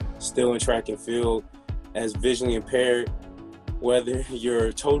still in track and field as visually impaired, whether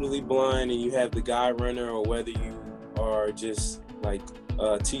you're totally blind and you have the guide runner, or whether you are just like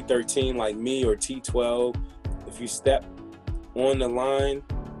T13 like me or T12, if you step on the line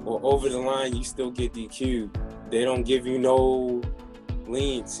or over the line, you still get DQ'd. They don't give you no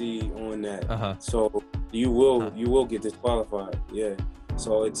leniency on that. So you will get disqualified. Yeah.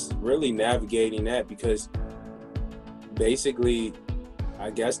 So it's really navigating that, because basically I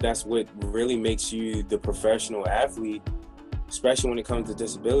guess that's what really makes you the professional athlete, especially when it comes to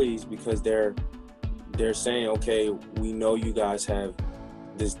disabilities, because they're saying, okay, we know you guys have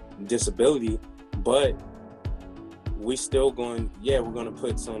this disability, but we're going to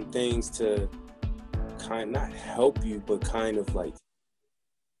put some things to kind of not help you, but kind of like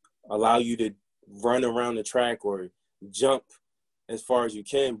allow you to run around the track or jump as far as you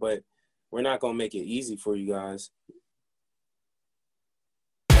can, but we're not going to make it easy for you guys.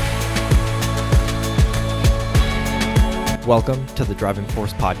 Welcome to the Driving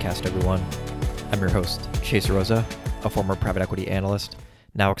Force Podcast, everyone. I'm your host, Chase Rosa, a former private equity analyst,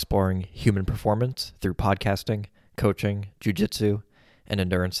 now exploring human performance through podcasting, coaching, jiu-jitsu, and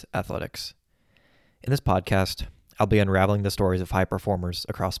endurance athletics. In this podcast, I'll be unraveling the stories of high performers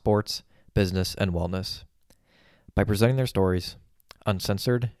across sports, business, and wellness. By presenting their stories,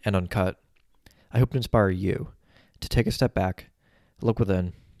 uncensored and uncut, I hope to inspire you to take a step back, look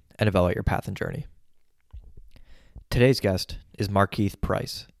within, and evaluate your path and journey. Today's guest is Markeith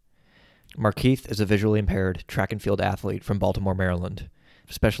Price. Markeith is a visually impaired track and field athlete from Baltimore, Maryland,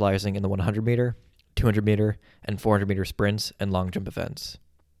 specializing in the 100-meter, 200-meter, and 400-meter sprints and long jump events.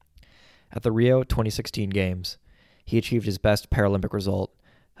 At the Rio 2016 Games, he achieved his best Paralympic result,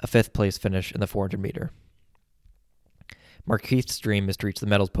 a fifth-place finish in the 400-meter. Markeith's dream is to reach the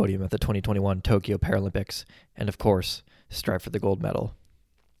medals podium at the 2021 Tokyo Paralympics and, of course, strive for the gold medal.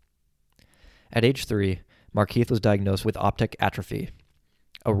 At age 3, Markeith was diagnosed with optic atrophy,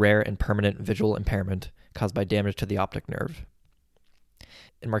 a rare and permanent visual impairment caused by damage to the optic nerve.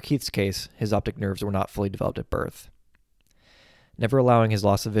 In Markeith's case, his optic nerves were not fully developed at birth. Never allowing his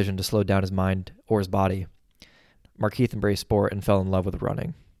loss of vision to slow down his mind or his body, Markeith embraced sport and fell in love with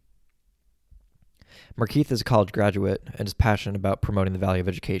running. Markeith is a college graduate and is passionate about promoting the value of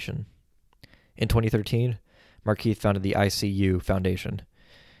education. In 2013, Markeith founded the ICU Foundation,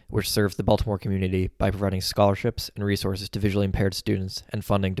 which serves the Baltimore community by providing scholarships and resources to visually impaired students and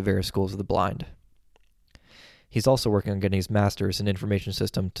funding to various schools of the blind. He's also working on getting his master's in information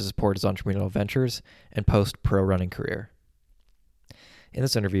system to support his entrepreneurial ventures and post-pro running career. In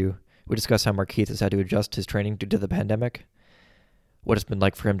this interview, we discuss how Markeith has had to adjust his training due to the pandemic, what it's been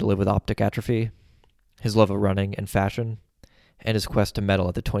like for him to live with optic atrophy, his love of running and fashion, and his quest to medal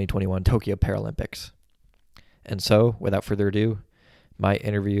at the 2021 Tokyo Paralympics. And so, without further ado, my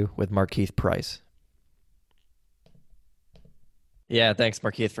interview with Markeith Price. Yeah, thanks,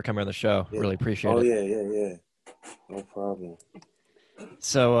 Markeith, for coming on the show. Yeah. Really appreciate it. Oh, yeah. No problem.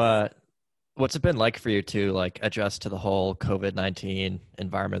 So, what's it been like for you to adjust to the whole COVID-19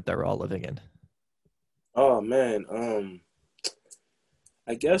 environment that we're all living in? Oh, man.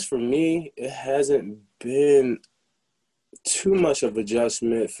 I guess for me, it hasn't been too much of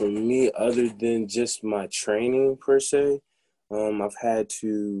adjustment for me other than just my training per se. I've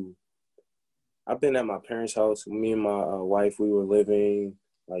been at my parents' house. Me and my wife, we were living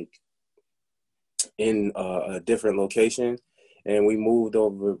in a different location, and we moved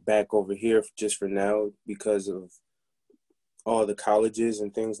back over here just for now because of all the colleges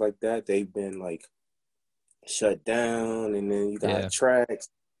and things like that. They've been shut down, and then you got tracks.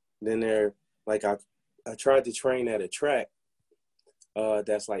 Then I tried to train at a track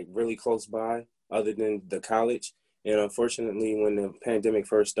that's really close by, other than the college. And unfortunately, when the pandemic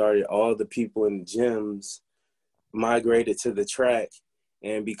first started, all the people in the gyms migrated to the track.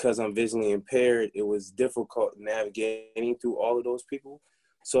 And because I'm visually impaired, it was difficult navigating through all of those people.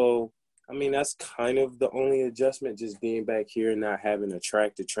 So, I mean, that's kind of the only adjustment, just being back here and not having a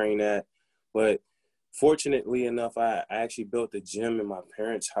track to train at. But fortunately enough, I actually built a gym in my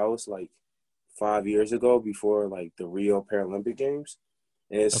parents' house 5 years ago, before the Rio Paralympic Games.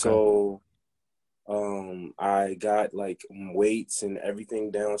 And so I got weights and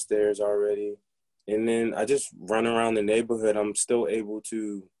everything downstairs already. And then I just run around the neighborhood. I'm still able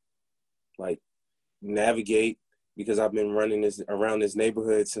to navigate because I've been running around this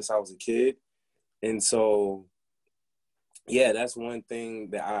neighborhood since I was a kid. And so, yeah, that's one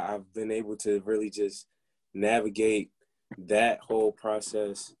thing that I've been able to really just navigate that whole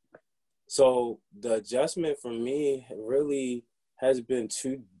process. So the adjustment for me really has been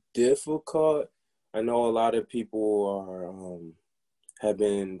too difficult. I know a lot of people have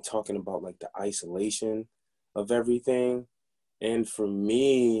been talking about like the isolation of everything. And for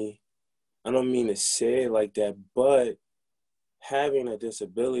me, I don't mean to say it like that, but having a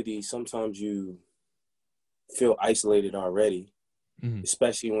disability, sometimes you feel isolated already, Mm-hmm.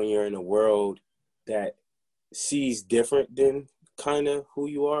 especially when you're in a world that sees different than kind of who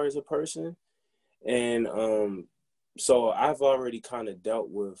you are as a person. And so I've already kind of dealt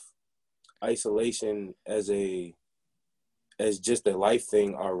with isolation as just a life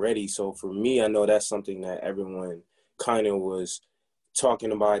thing already. So for me, I know that's something that everyone kind of was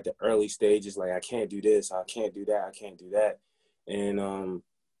talking about at the early stages, like I can't do this, I can't do that, I can't do that. And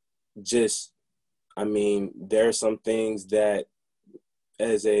just I mean, there are some things that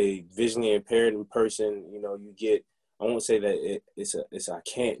as a visually impaired person, you know, you get, I won't say that it's I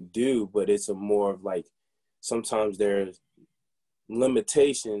can't do, but it's a more of like sometimes there's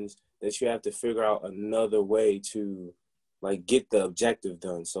limitations that you have to figure out another way to like get the objective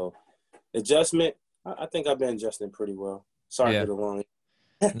done. So adjustment, I think I've been adjusting pretty well. Sorry Yeah. for the long.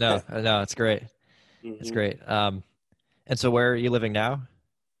 No, it's great. It's hmm great. And so where are you living now?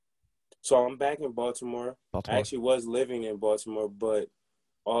 So I'm back in Baltimore. I Baltimore. actually was living in Baltimore, but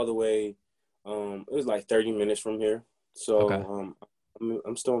all the way, it was like 30 minutes from here. Okay. So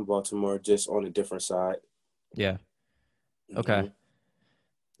I'm still in Baltimore, just on a different side. Yeah. Okay. hmm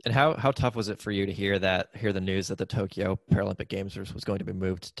And how tough was it for you to hear the news that the Tokyo Paralympic Games was going to be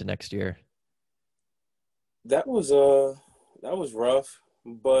moved to next year? That was that was rough,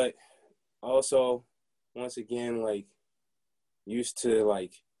 but also once again like used to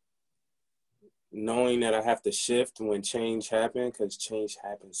like knowing that I have to shift when change happens because change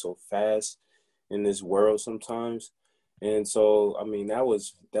happens so fast in this world sometimes. And so I mean that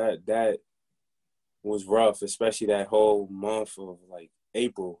was rough, especially that whole month of like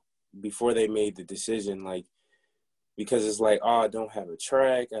April before they made the decision, like because it's like, oh, I don't have a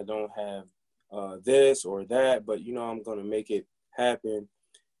track, I don't have this or that, but you know I'm gonna make it happen.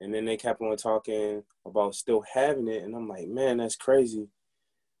 And then they kept on talking about still having it, and I'm like, man, that's crazy.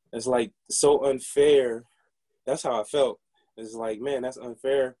 It's like so unfair. That's how I felt. It's like, man, that's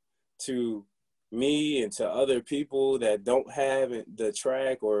unfair to me and to other people that don't have the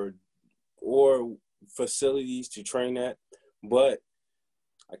track or facilities to train at. But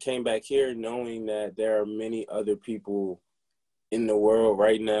I came back here knowing that there are many other people in the world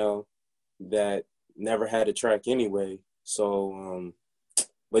right now that never had a track anyway. So,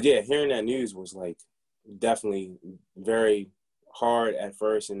 but yeah, hearing that news was like definitely very hard at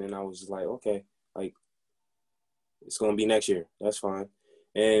first, and then I was just like, okay, like it's gonna be next year. That's fine,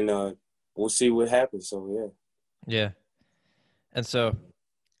 and we'll see what happens. So yeah. Yeah. And so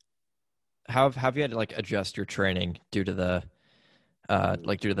how have you had to like adjust your training due to the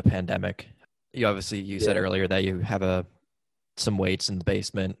due to the pandemic? You said Yeah. earlier that you have some weights in the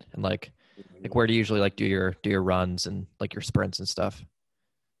basement and like where do you usually like do your runs and like your sprints and stuff?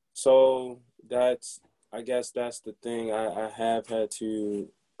 So that's, I guess that's the thing. I have had to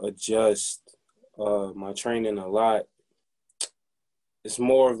adjust my training a lot. It's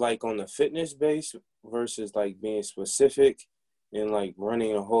more of like on the fitness base versus like being specific and like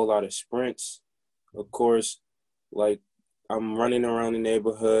running a whole lot of sprints. Of course, like I'm running around the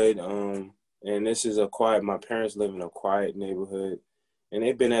neighborhood, and this is a quiet. My parents live in a quiet neighborhood, and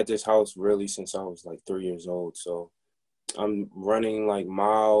they've been at this house really since I was like 3 years old. So I'm running like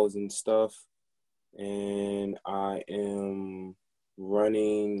miles and stuff, and I am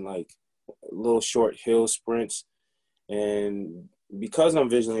running like little short hill sprints. And because I'm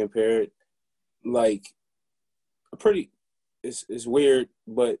visually impaired, like pretty, it's weird,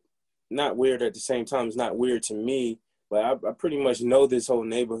 but not weird at the same time. It's not weird to me, but I pretty much know this whole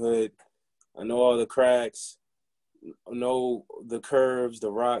neighborhood. I know all the cracks, I know the curves,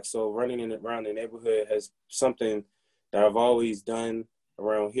 the rocks. So running around the neighborhood has something that I've always done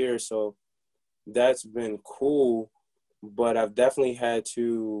around here. So that's been cool, but I've definitely had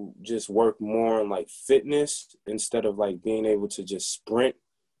to just work more on like fitness instead of like being able to just sprint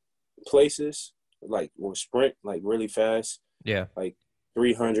places, like or sprint like really fast, Yeah. like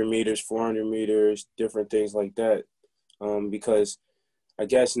 300 meters, 400 meters, different things like that. Because I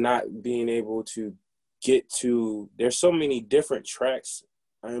guess not being able to get to, there's so many different tracks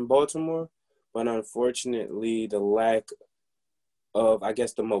in Baltimore, but unfortunately the lack of, I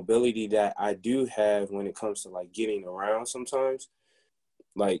guess, the mobility that I do have when it comes to like getting around sometimes,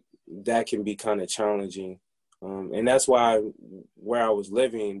 like that can be kind of challenging. And that's why where I was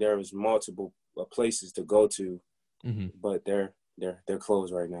living, there was multiple places to go to, Hmm. but they're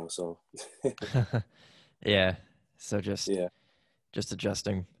closed right now. So Yeah. So yeah, just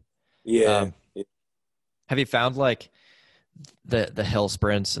adjusting. yeah, Um, have you found like the hill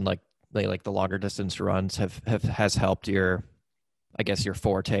sprints and like the longer distance runs has helped your, I guess, your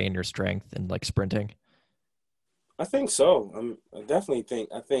forte and your strength and like sprinting? I think so. I definitely think.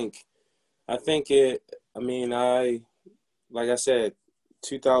 I think it. I mean, like I said,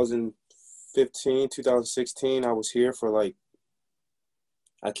 2015, 2016. I was here for like.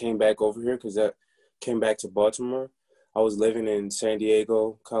 I came back over here because that came back to Baltimore. I was living in San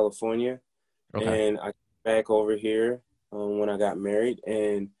Diego, California, Okay. and I came back over here when I got married,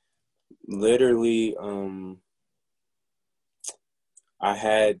 and literally, I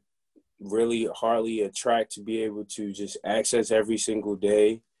had really hardly a track to be able to just access every single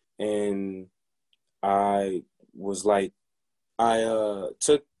day, and I was like, I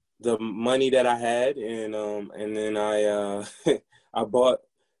took the money that I had, and then I bought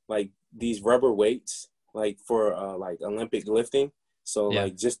like these rubber weights like for like Olympic lifting, so Yeah.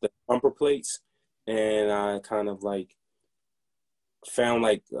 like just the pumper plates, and I kind of like found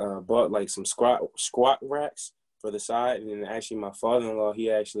like bought like some squat racks for the side, and then actually my father-in-law,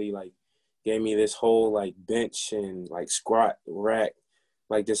 he actually like gave me this whole like bench and like squat rack,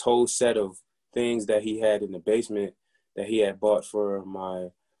 like this whole set of things that he had in the basement that he had bought for my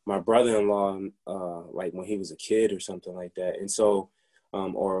brother-in-law like when he was a kid or something like that. And so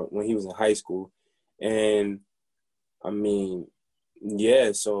or when he was in high school. And I mean,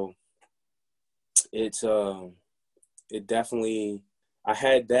 yeah, so it's it definitely, I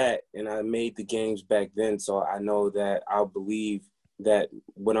had that and I made the games back then, so I know that I'll believe that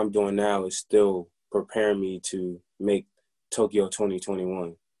what I'm doing now is still preparing me to make Tokyo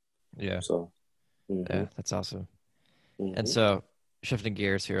 2021. Yeah. So, hmm Yeah. That's awesome. And hmm so shifting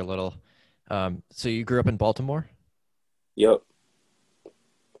gears here a little. So you grew up in Baltimore? Yep.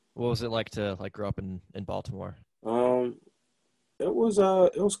 What was it like to like grow up in Baltimore? Um, it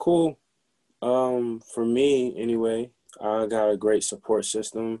was cool. For me anyway, I got a great support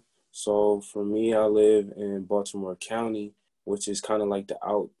system. So for me, I live in Baltimore County, which is kind of like the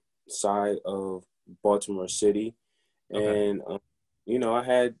outside of Baltimore City. Okay. And I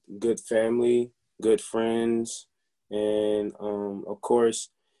had good family, good friends, and of course,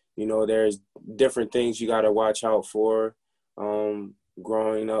 there's different things you got to watch out for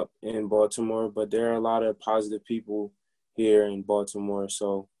growing up in Baltimore, but there are a lot of positive people here in Baltimore.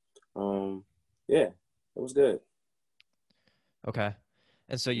 So, yeah, it was good. Okay.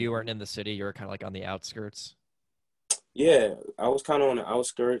 And so you weren't Mhm. in the city, you were kind of like on the outskirts. Yeah, I was kind of on the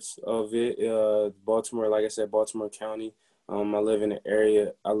outskirts of it. Baltimore, like I said, Baltimore County. I lived in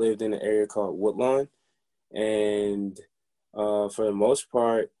an area called Woodlawn, and for the most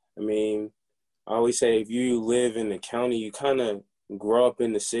part, I mean, I always say if you live in the county, you kind of grow up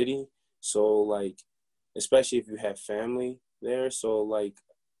in the city. So like, especially if you have family there. So like,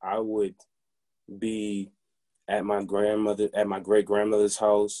 I would be at my great grandmother's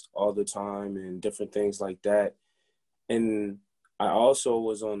house all the time and different things like that. And I also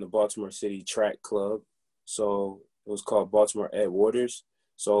was on the Baltimore City Track Club. So it was called Baltimore Ed Waters.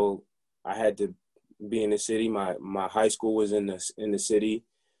 So I had to be in the city. My high school was in the city.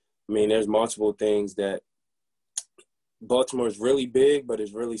 I mean, there's multiple things that Baltimore is really big, but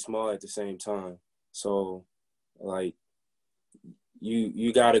it's really small at the same time. So like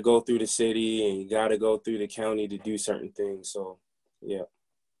you got to go through the city and you got to go through the county to do certain things. So yeah.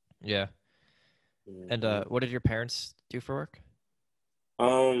 Yeah. And hmm what did your parents do for work?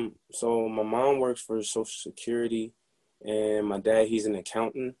 So my mom works for Social Security, and my dad, he's an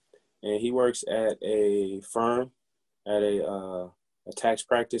accountant, and he works at a firm, at a tax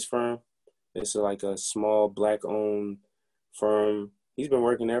practice firm. It's like a small black-owned firm. He's been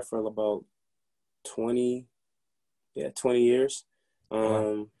working there for about 20, yeah, 20 years. Oh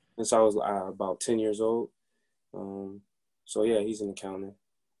wow. Since I was about 10 years old. Um, so yeah, he's an accountant.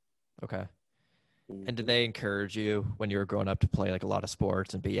 Okay. And did hmm they encourage you when you were growing up to play like a lot of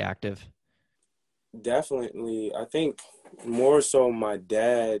sports and be active? Definitely, I think more so my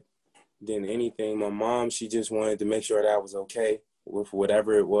dad than anything. My mom, she just wanted to make sure that I was okay with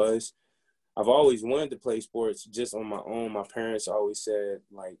whatever it was. I've always wanted to play sports just on my own. My parents always said,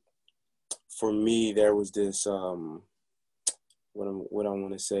 like, for me, there was this, what I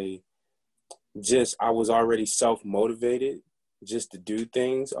want to say, just I was already self motivated just to do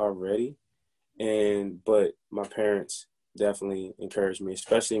things already. But my parents definitely encouraged me,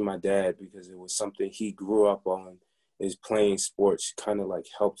 especially my dad, because it was something he grew up on. Is playing sports kind of like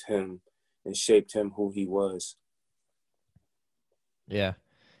helped him and shaped him who he was. Yeah.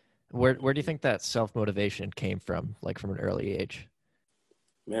 Where do you think that self motivation came from, like from an early age?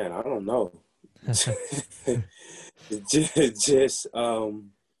 Man, I don't know. just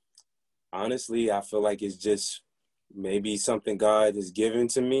honestly, I feel like it's just maybe something God has given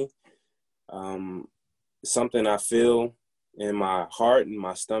to me, something I feel in my heart and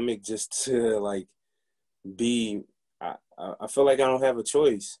my stomach just to like be. I feel like I don't have a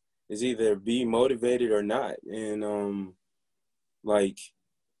choice. It's either be motivated or not, and like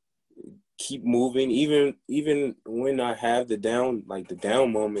keep moving. Even when I have the down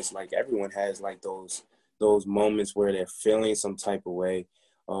moments, like everyone has like those moments where they're feeling some type of way,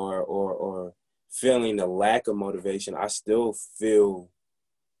 or feeling the lack of motivation. I still feel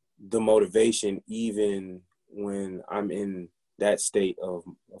the motivation even when I'm in that state of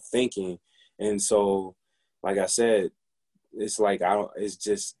thinking. And so, like I said, it's like it's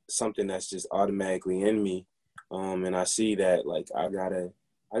just something that's just automatically in me. And I see that like I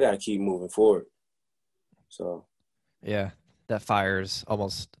gotta keep moving forward. So Yeah, that fire's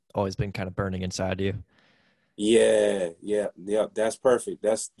almost always been kind of burning inside you. yeah, that's perfect.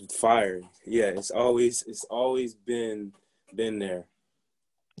 That's fire. Yeah, it's always been there.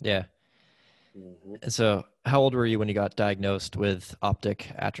 Yeah. Hmm. And so, how old were you when you got diagnosed with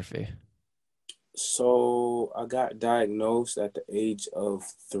optic atrophy? So I got diagnosed at the age of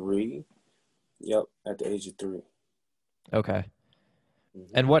 3. Yep, at the age of 3. Okay. Hmm.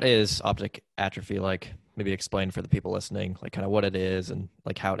 And what is optic atrophy like? Maybe explain for the people listening, like kind of what it is and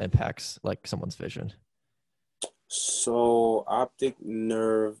like how it impacts like someone's vision. So optic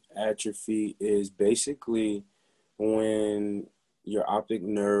nerve atrophy is basically when your optic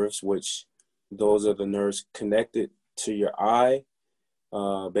nerves, which those are the nerves connected to your eye,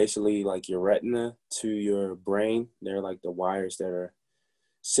 basically like your retina to your brain. They're like the wires that are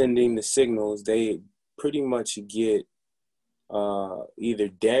sending the signals. They pretty much get either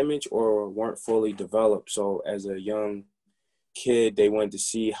damaged or weren't fully developed. So as a young kid, they wanted to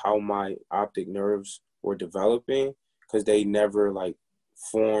see how my optic nerves were developing because they never like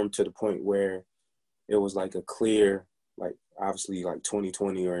formed to the point where it was like a clear, like obviously like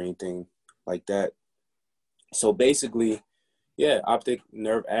 20/20 or anything like that. So basically, yeah, optic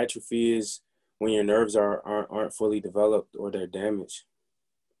nerve atrophy is when your nerves aren't fully developed or they're damaged.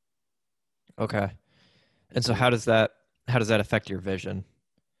 Okay. And so Mhm. how does that affect your vision?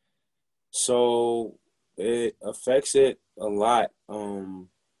 So it affects it a lot.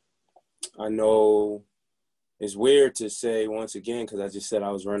 I know it's weird to say once again because I just said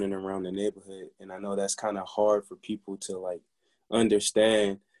I was running around the neighborhood, and I know that's kind of hard for people to like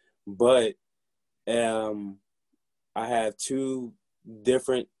understand. But um, I have two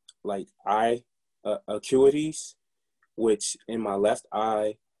different like eye acuities, which in my left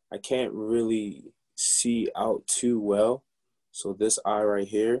eye I can't really see out too well. So this eye right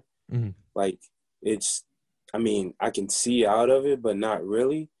here, Mhm. like it's, I mean, I can see out of it, but not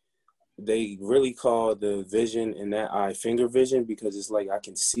really. They really call the vision in that eye finger vision because it's like I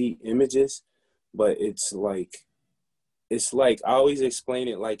can see images, but it's like I always explain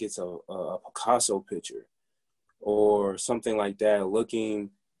it like it's a Picasso picture or something like that,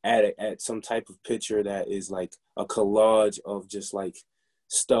 looking at some type of picture that is like a collage of just like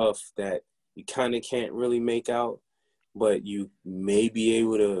stuff that you kind of can't really make out, but you may be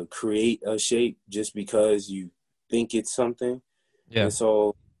able to create a shape just because you think it's something. Yeah. And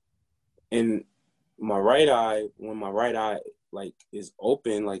so in my right eye, when my right eye like is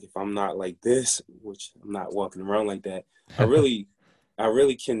open, like if I'm not like this, which I'm not walking around like that, I really I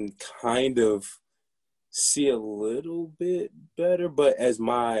really can kind of see a little bit better. But as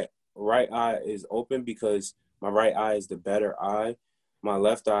my right eye is open, because my right eye is the better eye, my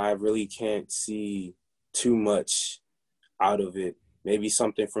left eye I really can't see too much out of it. Maybe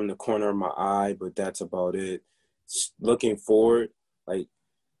something from the corner of my eye, but that's about it. Looking forward, like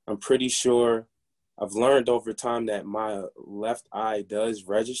I'm pretty sure I've learned over time that my left eye does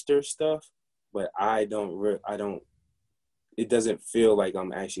register stuff, but I don't, it doesn't feel like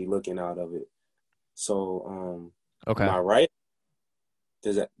I'm actually looking out of it. So Okay. my right,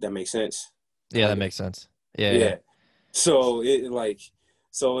 does that make sense? Yeah, that Kind of. makes sense. Yeah, yeah. Yeah. So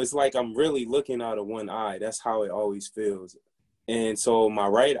it's like I'm really looking out of one eye. That's how it always feels. And so my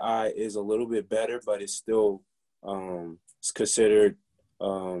right eye is a little bit better, but it's still it's considered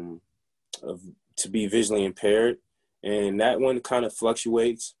um of, to be visually impaired. And that one kind of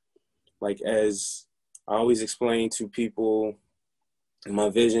fluctuates. Like as I always explain to people, my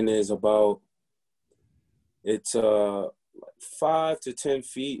vision is about it's 5 to 10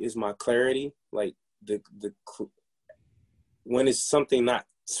 feet is my clarity. Like the when it's something not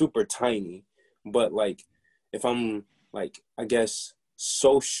super tiny, but like if I'm like I guess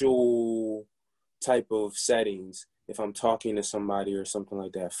social type of settings, if I'm talking to somebody or something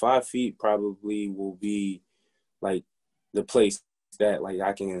like that, 5 feet probably will be like the place that like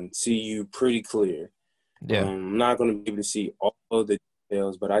I can see you pretty clear. Yeah. I'm not going to be able to see all of the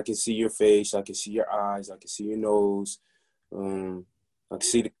details, but I can see your face. I can see your eyes. I can see your nose. I can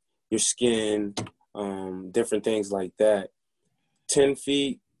see your skin, different things like that. 10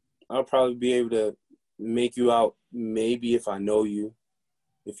 feet, I'll probably be able to make you out maybe if I know you.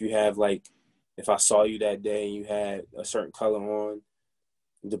 If you have like, if I saw you that day and you had a certain color on,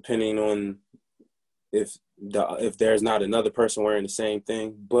 depending on if there's not another person wearing the same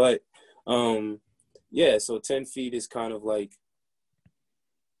thing. But yeah, so 10 feet is kind of like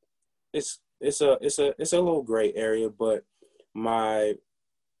it's a little gray area, but my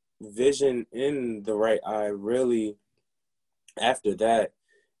vision in the right eye really after that,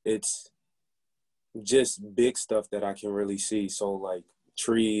 it's just big stuff that I can really see. So like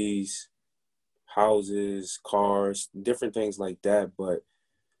trees, houses, cars, different things like that, but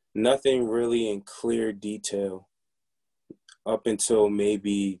nothing really in clear detail up until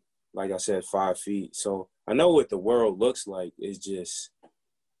maybe, like I said, 5 feet. So I know what the world looks like. It's just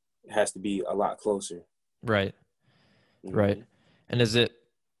it has to be a lot closer. Right. Right. Hmm. And is it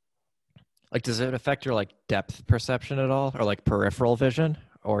like, does it affect your like depth perception at all, or like peripheral vision,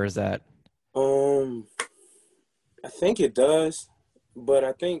 or is that Um, I think it does, but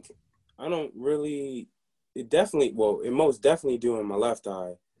I think I don't really. It definitely, well, it most definitely do in my left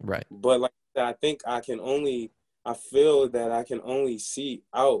eye. right? But like I think I can only, I feel that I can only see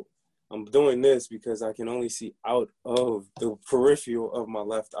out. I'm doing this because I can only see out of the peripheral of my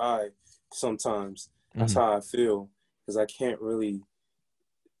left eye sometimes. That's Hmm. how I feel because I can't really,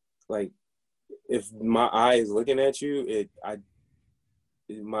 like, if my eye is looking at you,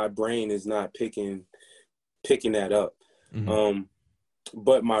 my brain is not picking that up. Hmm. Um,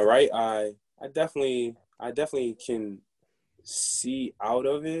 but my right eye, I definitely can see out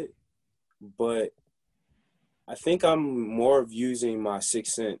of it, but I think I'm more of using my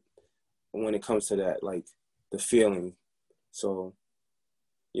sixth sense when it comes to that, like the feeling. So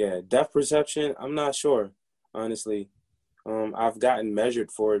yeah, depth perception, I'm not sure, honestly. I've gotten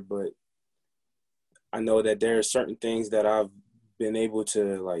measured for it, but I know that there are certain things that I've been able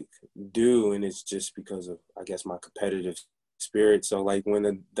to like do, and it's just because of, I guess, my competitive spirit. So like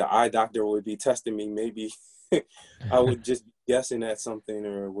when the eye doctor would be testing me, maybe I would just be guessing at something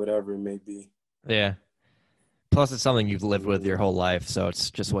or whatever it may be. Yeah. Plus, it's something you've lived with your Mhm. whole life, so it's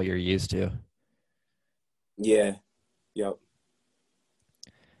just what you're used to. Yeah. Yep.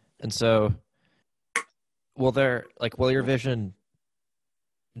 And so, will your vision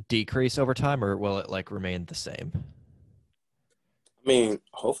decrease over time, or will it like remain the same? I mean,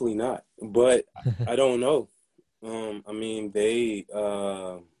 hopefully not, but I don't know. I mean,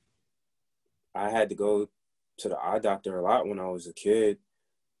 I had to go to the eye doctor a lot when I was a kid,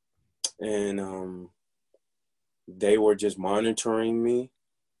 and they were just monitoring me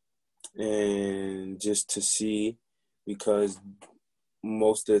and just to see, because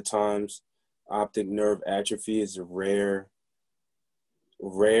most of the times optic nerve atrophy is rare.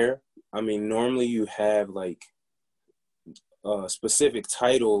 I mean, normally you have like a specific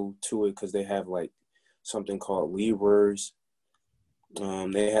title to it because they have like something called Leber's.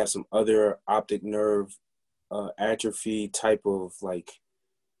 They have some other optic nerve atrophy type of like,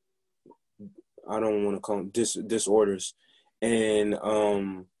 I don't want to call them disorders, and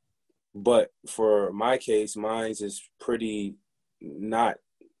but for my case, mine's is pretty not.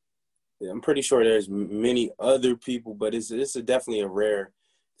 I'm pretty sure there's many other people, but it's definitely a rare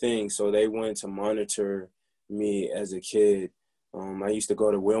thing. So they wanted to monitor me as a kid. I used to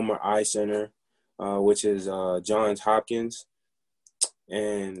go to Wilmer Eye Center, which is Johns Hopkins,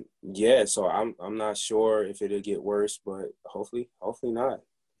 and yeah. So I'm not sure if it'll get worse, but hopefully not.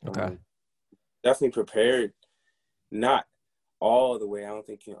 Okay. Um, Definitely prepared. Not all the way. I don't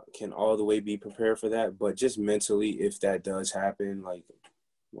think can all the way be prepared for that, but just mentally, if that does happen, like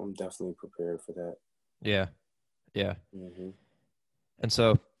I'm definitely prepared for that. Yeah. Yeah. Hmm. And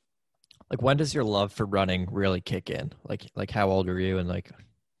so, like, when does your love for running really kick in? Like how old are you? And like,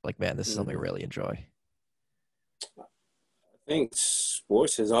 man, this is something I Hmm. really enjoy. I think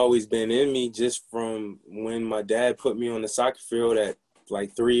sports has always been in me just from when my dad put me on the soccer field at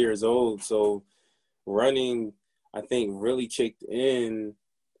like 3 years old. So running, I think, really kicked in.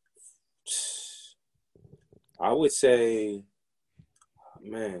 I would say,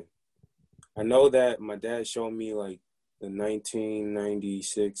 man, I know that my dad showed me like the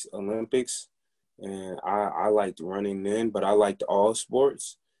 1996 Olympics, and I liked running then, but I liked all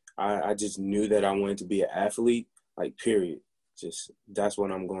sports. I just knew that I wanted to be an athlete, like period. Just that's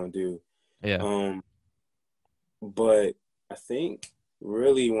what I'm going to do. Yeah. Um, but I think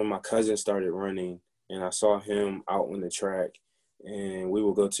really when my cousin started running and I saw him out on the track, and we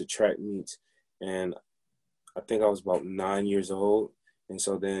would go to track meets, and I think I was about 9 years old. And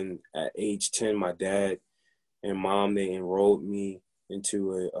so then at age 10, my dad and mom, they enrolled me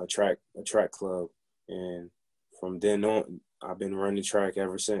into a track club. And from then on, I've been running track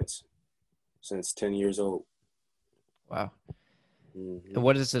ever since 10 years old. Wow. Hmm. And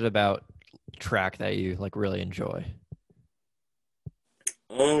what is it about track that you like really enjoy?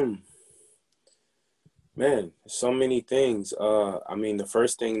 Um, Man, so many things. I mean, the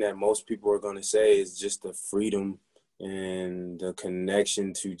first thing that most people are going to say is just the freedom and the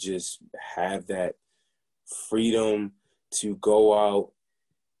connection to just have that freedom to go out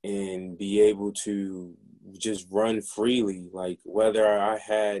and be able to just run freely. Like whether I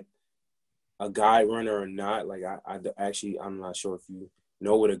had a guide runner or not, like actually, I'm not sure if you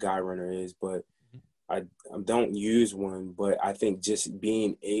know what a guide runner is, but I don't use one, but I think just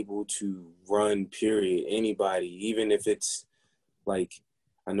being able to run, period, anybody, even if it's like,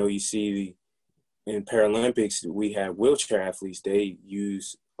 I know you see in Paralympics, we have wheelchair athletes. They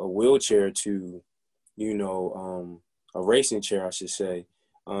use a wheelchair to, a racing chair, I should say,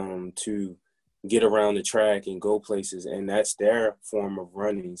 to get around the track and go places. And that's their form of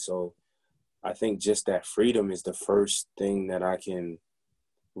running. So I think just that freedom is the first thing that I can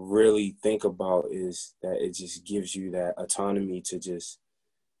really think about, is that it just gives you that autonomy to just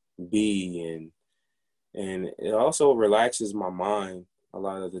be, and it also relaxes my mind a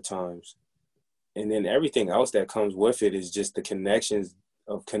lot of the times. And then everything else that comes with it is just the connections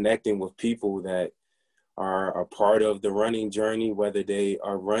of connecting with people that are a part of the running journey, whether they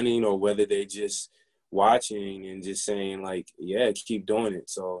are running or whether they just watching and just saying like, yeah, keep doing it.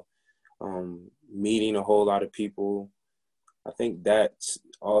 So meeting a whole lot of people, I think that's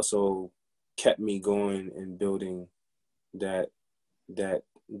also kept me going and building that that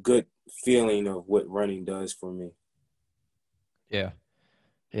good feeling of what running does for me. Yeah.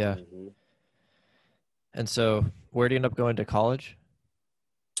 Yeah. Hmm. And so where do you end up going to college?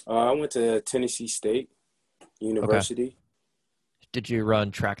 I went to Tennessee State Okay. University. Did you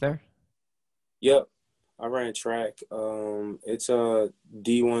run track there? Yep, I ran track. It's a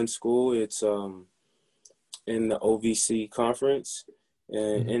D1 school. It's in the OVC conference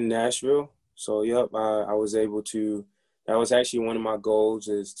Mhm. in Nashville. So yep, I was able to. That was actually one of my goals,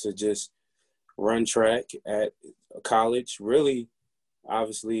 is to just run track at college. Really,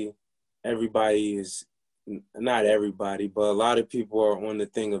 obviously, everybody is, not everybody, but a lot of people are on the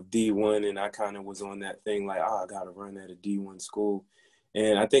thing of D1, and I kind of was on that thing like, oh, I got to run at a D1 school.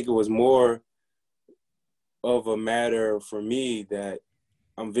 And I think it was more of a matter for me that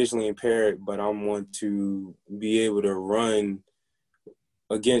I'm visually impaired, but I want to be able to run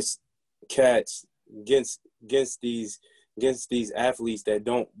against cats, against these athletes that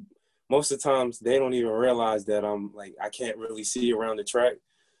don't, most of the times they don't even realize that I'm like, I can't really see around the track.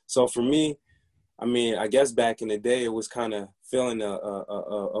 So for me, I mean, I guess back in the day, it was kind of filling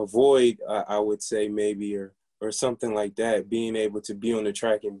a void, I would say maybe, or something like that. Being able to be on the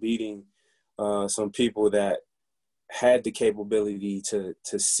track and beating some people that had the capability to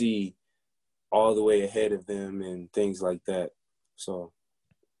see all the way ahead of them and things like that. So,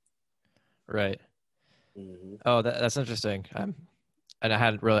 Right. hmm. Oh, that's interesting. And I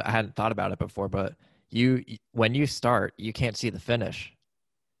hadn't thought about it before, but when you start, you can't see the finish.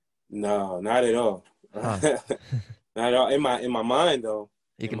 No, not at all. Huh. Not at all. In my mind though,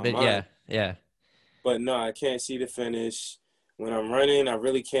 You in can my be, mind. yeah, yeah, But no, I can't see the finish. When I'm running, I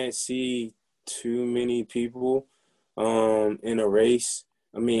really can't see too many people in a race.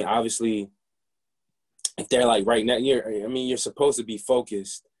 I mean, obviously, if they're like right now, you're supposed to be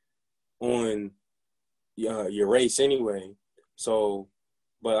focused on your race anyway. So,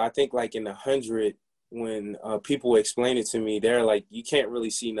 but I think like in 100, when people explain it to me, they're like, you can't really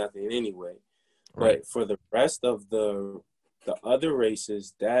see nothing anyway. right, But for the rest of the other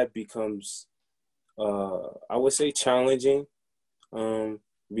races, that becomes I would say challenging, um,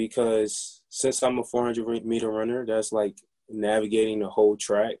 because since I'm a 400-meter runner, that's like navigating the whole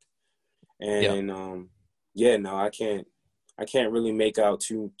track. yep, And yeah, no, I can't really make out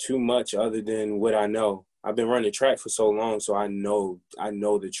too much other than what I know. I've been running track for so long, so I know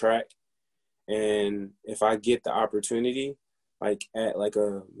the track. And if I get the opportunity, like at like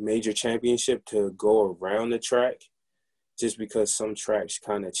a major championship, to go around the track, just because some tracks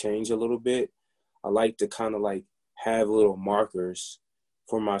kind of change a little bit, I like to kind of like have little markers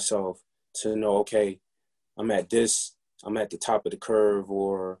for myself to know, okay, I'm at this, I'm at the top of the curve,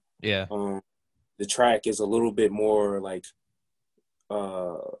 or yeah, um, the track is a little bit more like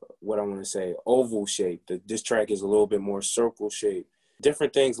uh, what I want to say, oval shape. This track is a little bit more circle shape.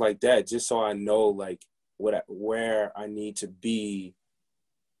 Different things like that, just so I know like where I need to be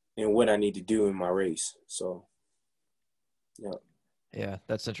and what I need to do in my race. So, yeah. Yeah,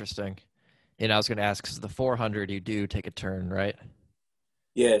 that's interesting. And I was going to ask, because the 400, you do take a turn, right?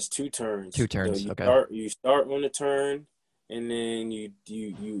 Yeah, it's 2 2 turns. turns. You Okay. start on the turn, and then you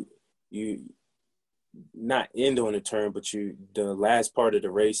not end on a turn, but the last part of the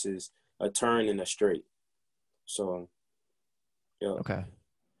race is a turn and a straight. So, yeah. Okay.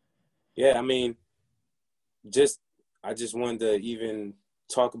 Yeah, I mean, just I just wanted to even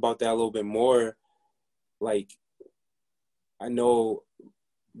talk about that a little bit more. Like, I know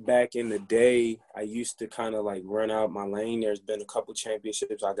back in the day, I used to kind of like run out my lane. There's been a couple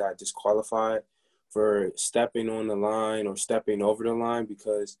championships I got disqualified for stepping on the line or stepping over the line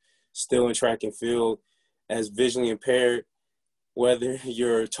because still in track and field, as visually impaired, whether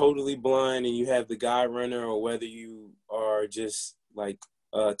you're totally blind and you have the guide runner or whether you are just like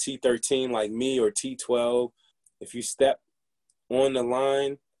T13 like me or T12, if you step on the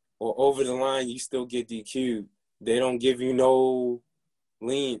line or over the line, you still get DQ'd. They don't give you no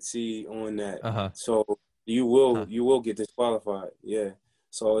leniency on that. Uh-huh. So Huh. you will get disqualified. Yeah.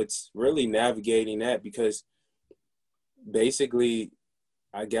 So it's really navigating that because basically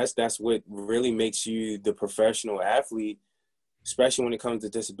I guess that's what really makes you the professional athlete, especially when it comes to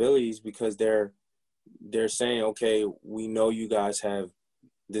disabilities, because they're saying, okay, we know you guys have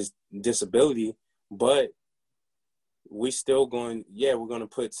this disability, but we're going to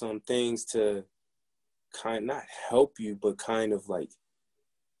put some things to not help you, but kind of like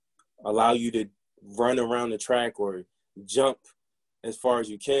allow you to run around the track or jump as far as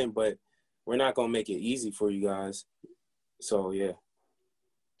you can, but we're not going to make it easy for you guys. So, yeah.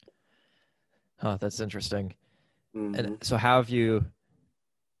 Huh, that's interesting. And Mm-hmm. so how have you,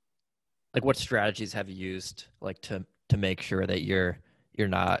 like, what strategies have you used, like, to make sure that you're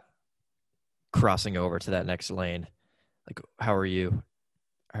not crossing over to that next lane? Like, how are you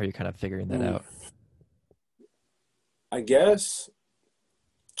kind of figuring that Mm. out? I guess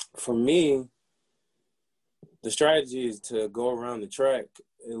for me, the strategy is to go around the track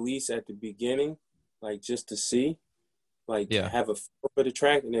at least at the beginning, like just to see, like Yeah. have a feel for the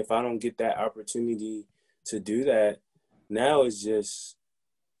track. And if I don't get that opportunity to do that, now it's just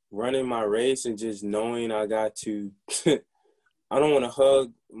running my race and just knowing I got to. I don't want to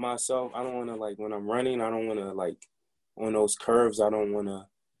hug myself. I don't want to like when I'm running. I don't want to like on those curves. I don't want to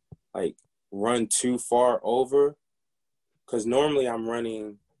like run too far over because normally I'm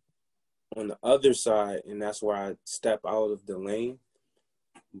running on the other side, and that's where I step out of the lane.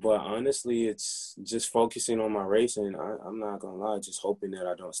 But honestly, it's just focusing on my racing. I'm not gonna lie, just hoping that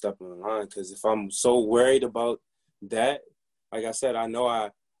I don't step on the line. Because if I'm so worried about that, like I said, I know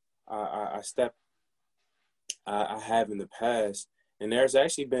I step I have in the past, and there's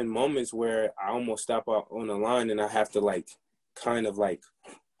actually been moments where I almost step out on the line, and I have to like kind of like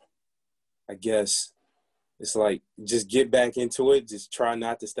I guess it's like just get back into it, just try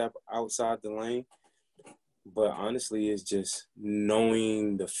not to step outside the lane. But honestly, it's just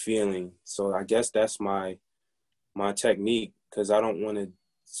knowing the feeling. So I guess that's my technique because I don't want to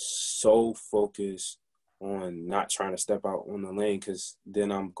so focus on not trying to step out on the lane because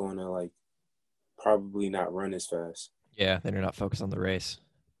then I'm gonna like probably not run as fast. Yeah, then you're not focused on the race.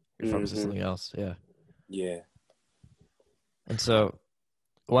 You're focused on Mm-hmm. something else. Yeah. Yeah. And so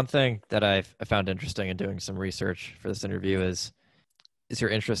one thing that I found interesting in doing some research for this interview is your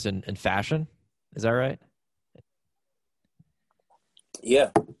interest in fashion. Is that right?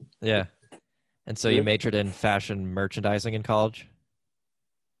 Yeah. Yeah. And so you Mm-hmm. majored in fashion merchandising in college?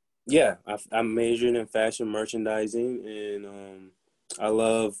 Yeah. I majored in fashion merchandising, and I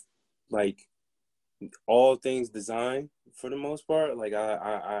love like all things design for the most part. Like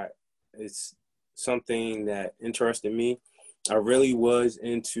it's something that interested me. I really was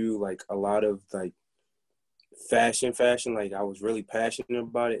into like a lot of like fashion. Like I was really passionate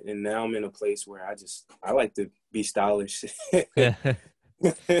about it, and now I'm in a place where I like to be stylish. Yeah.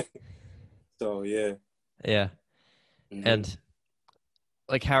 So yeah. Yeah. Mm-hmm. And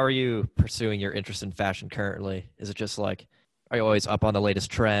like, how are you pursuing your interest in fashion currently? Is it just like, are you always up on the latest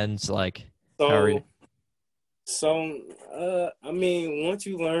trends? Like, how are you? So I mean, once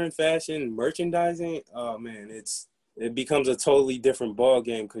you learn fashion merchandising, oh man, it becomes a totally different ball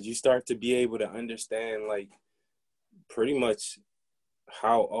game because you start to be able to understand like pretty much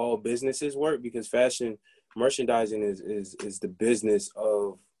how all businesses work because fashion merchandising is the business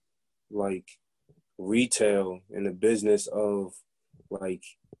of like retail and the business of like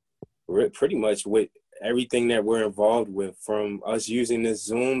pretty much with everything that we're involved with, from us using this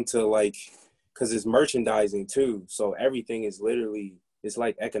Zoom to like, because it's merchandising too. So everything is literally, it's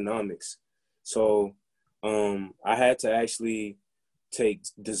like economics. So I had to actually take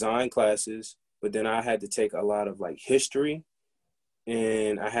design classes, but then I had to take a lot of like history,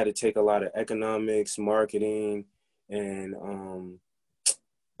 and I had to take a lot of economics, marketing, and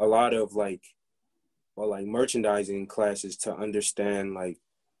a lot of like merchandising classes to understand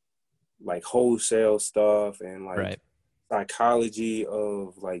like wholesale stuff and like Right. psychology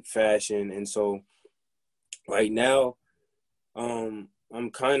of like fashion. And so right now, I'm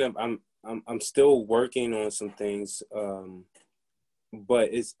kind of I'm still working on some things, but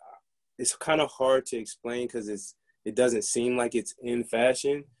it's kind of hard to explain because it doesn't seem like it's in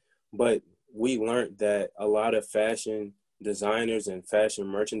fashion. But we learned that a lot of fashion designers and fashion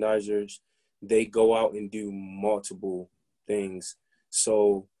merchandisers, they go out and do multiple things.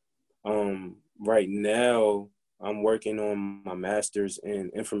 So right now I'm working on my master's in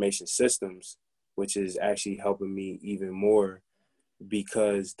information systems, which is actually helping me even more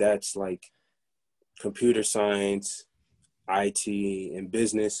because that's like computer science, IT, and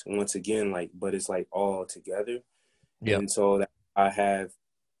business once again, like, but it's like all together. Yep. And so that I have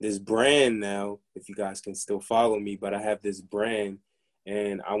this brand now, if you guys can still follow me, but I have this brand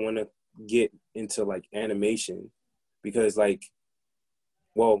and I want to get into like animation because like,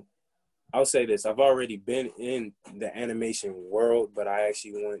 well, I'll say this, I've already been in the animation world, but I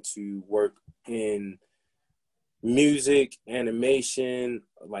actually want to work in music, animation,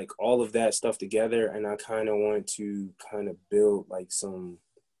 like all of that stuff together. And I kind of want to kind of build like some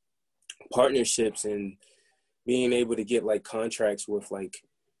partnerships and being able to get like contracts with like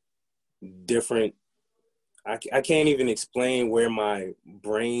different, I can't even explain where my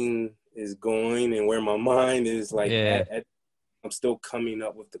brain is going and where my mind is like Yeah. at I'm still coming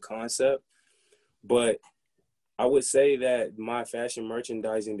up with the concept. But I would say that my fashion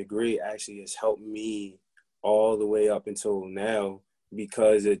merchandising degree actually has helped me all the way up until now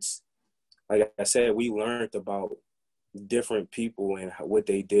because it's, like I said, we learned about different people and what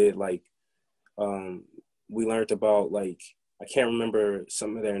they did. Like, um, we learned about like, I can't remember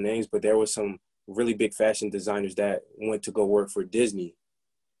some of their names, but there was some really big fashion designers that went to go work for Disney,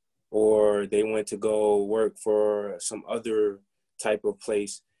 or they went to go work for some other type of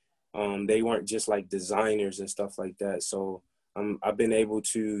place. They weren't just like designers and stuff like that. So I've been able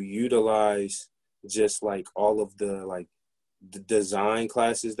to utilize just like all of the like the design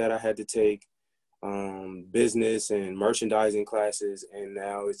classes that I had to take, business and merchandising classes, and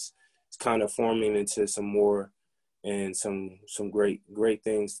now it's kind of forming into some more and some great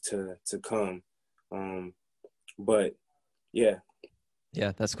things to come. Um, but yeah.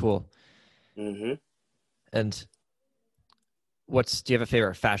 Yeah, that's cool. Hmm. And do you have a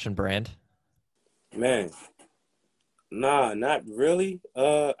favorite fashion brand? Man, nah, not really.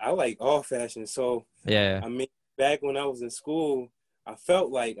 I like all fashion. So, Yeah. I mean, back when I was in school, I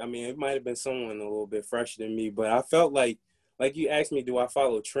felt like, I mean, it might have been someone a little bit fresher than me, but I felt like you asked me, do I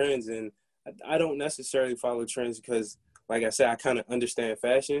follow trends? And I don't necessarily follow trends because, like I said, I kind of understand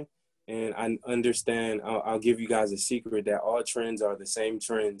fashion and I understand, I'll give you guys a secret that all trends are the same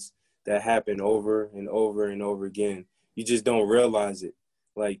trends that happen over and over and over again. You just don't realize it.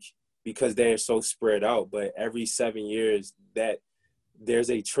 Like, because they're so spread out, but every 7 years that there's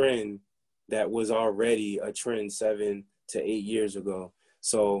a trend that was already a trend 7 to 8 years ago.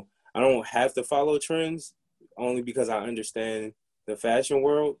 So I don't have to follow trends only because I understand the fashion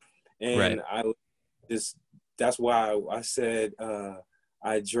world. Right. And I just, that's why I said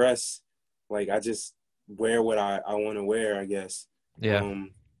I dress like I just wear what I want to wear, I guess. Yeah.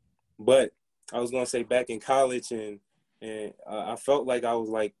 Um, but I was gonna say back in college, and I felt like I was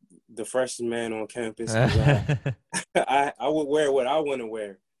like the freshest man on campus because I would wear what I want to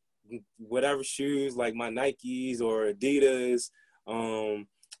wear, whatever shoes like my Nikes or Adidas.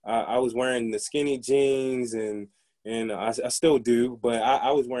 I was wearing the skinny jeans and I still do, but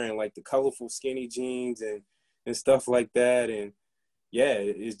I was wearing like the colorful skinny jeans and stuff like that. And yeah,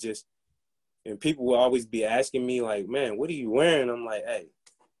 it's just, and people will always be asking me like, man, what are you wearing? I'm like, hey.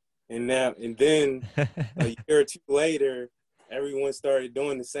 And then a year or two later, everyone started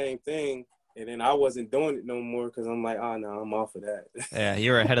doing the same thing, and then I wasn't doing it no more because I'm like, oh no, I'm off of that. Yeah,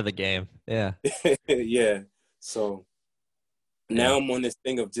 you were ahead of the game. Yeah. Yeah. So Yeah. now I'm on this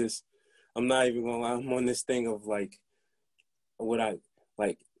thing of just, I'm not even gonna lie, I'm on this thing of like what I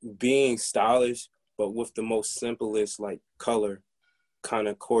like being stylish, but with the most simplest like color kind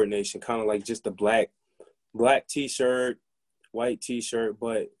of coordination, kind of like just a black t-shirt, white t-shirt,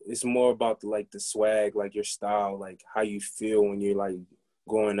 but it's more about the swag, like your style, like how you feel when you're like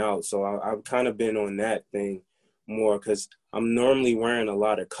going out. So I've kind of been on that thing more because I'm normally wearing a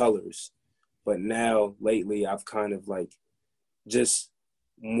lot of colors, but now lately I've kind of like just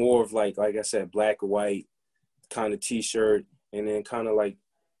more of like I said, black or white kind of t-shirt and then kind of like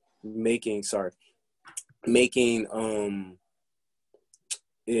making making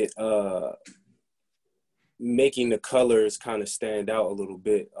it making the colors kind of stand out a little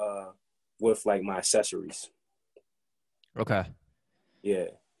bit with like my accessories. Okay. Yeah.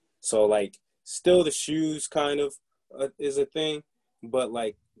 So like still the shoes kind of is a thing, but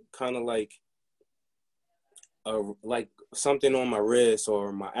like kind of like something on my wrist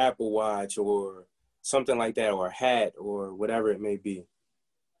or my Apple Watch or something like that, or a hat or whatever it may be.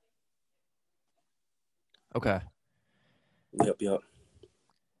 Okay. Yep.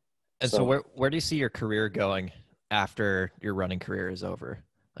 And so So, where do you see your career going after your running career is over?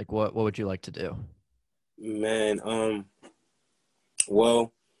 Like what would you like to do? man,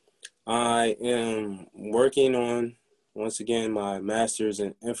 well, I am working on, once again, my master's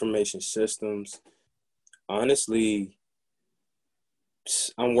in information systems. Honestly,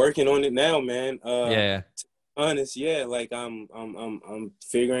 I'm working on it now, man. Yeah. Honest, yeah, like I'm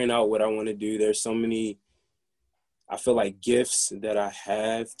figuring out what I want to do. There's so many, I feel like, gifts that I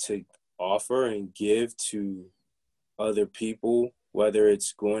have to offer and give to other people, whether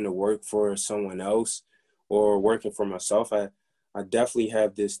it's going to work for someone else or working for myself. I definitely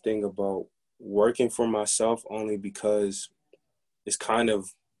have this thing about working for myself only because it's kind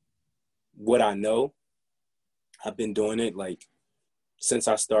of what I know. I've been doing it like since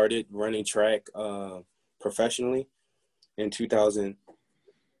I started running track professionally in 2000,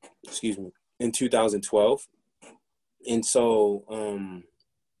 excuse me, in 2012. And so,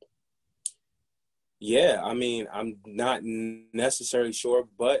 yeah, I mean, I'm not necessarily sure,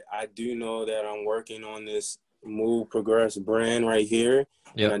 but I do know that I'm working on this Move Progress brand right here. And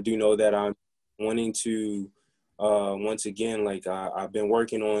Yep. I do know that I'm wanting to, once again, like I've been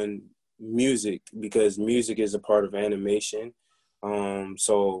working on music because music is a part of animation.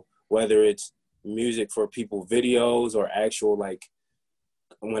 So whether it's music for people videos or actual, like,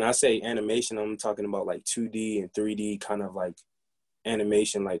 when I say animation, I'm talking about like 2D and 3D kind of like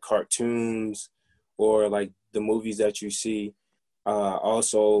animation, like cartoons or like the movies that you see.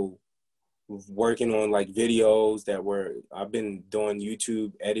 Also working on like videos I've been doing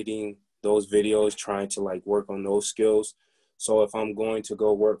YouTube editing those videos, trying to like work on those skills. So if I'm going to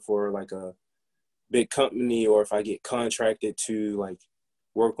go work for like a big company, or if I get contracted to like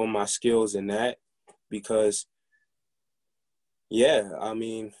work on my skills in that, because yeah, I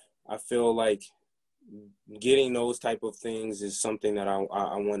mean, I feel like getting those type of things is something that I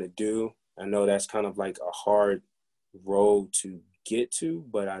want to do. I know that's kind of like a hard road to get to,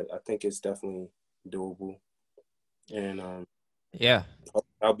 but I think it's definitely doable. And Yeah.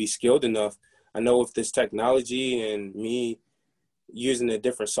 I'll be skilled enough. I know with this technology and me using a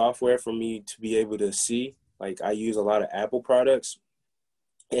different software for me to be able to see, like I use a lot of Apple products,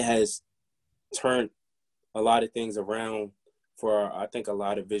 it has turned a lot of things around for, I think, a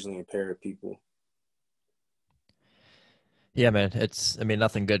lot of visually impaired people. Yeah, man. I mean,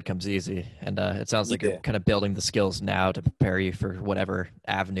 nothing good comes easy. And it sounds like you're Yeah. kind of building the skills now to prepare you for whatever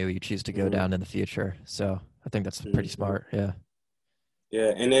avenue you choose to go Mm-hmm. down in the future. So I think that's pretty Mm-hmm. smart. Yeah.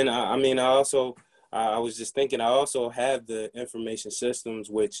 Yeah, and then I mean, I also I was just thinking, I also have the information systems,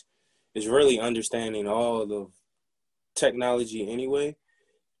 which is really understanding all of technology anyway,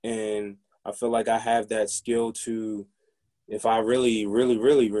 and I feel like I have that skill to, if I really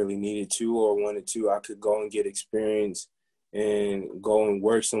needed to or wanted to, I could go and get experience and go and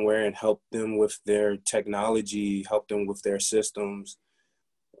work somewhere and help them with their technology, help them with their systems.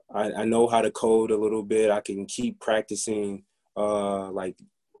 I know how to code a little bit. I can keep practicing like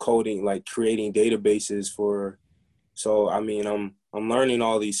coding, like creating databases for. So I mean, I'm learning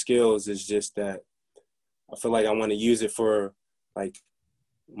all these skills. It's just that I feel like I want to use it for like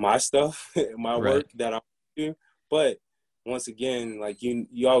my stuff, my Right. work that I do. But once again, like you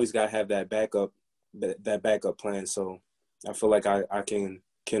always gotta have that backup, that backup plan. So I feel like I can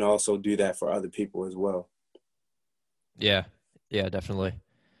also do that for other people as well. Yeah. Yeah, definitely.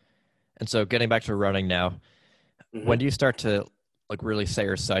 And so getting back to running now, when hmm do you start to like really set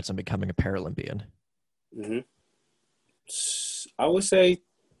your sights on becoming a Paralympian? hmm I would say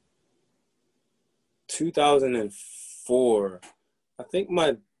 2004. I think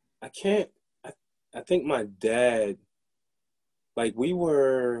I can't, I, I think my dad, like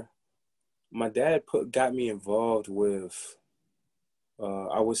my dad got me involved with,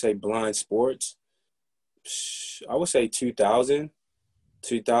 I would say blind sports. I would say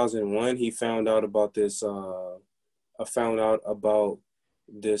 2001. He found out about this, I found out about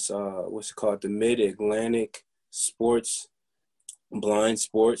this, what's it called? The Mid-Atlantic Sports, Blind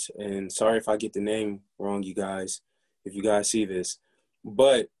Sports. And sorry if I get the name wrong, you guys, if you guys see this.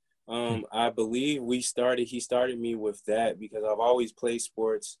 But I believe he started me with that because I've always played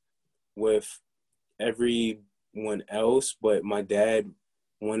sports with everyone else, but my dad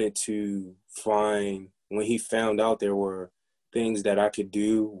wanted to when he found out there were things that I could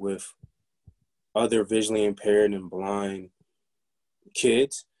do with other visually impaired and blind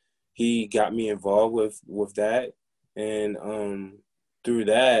kids, he got me involved with that. And through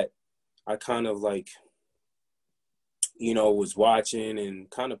that, I kind of like, was watching and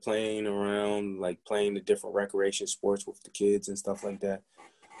kind of playing around, like playing the different recreation sports with the kids and stuff like that.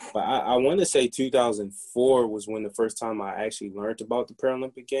 But I want to say 2004 was when the first time I actually learned about the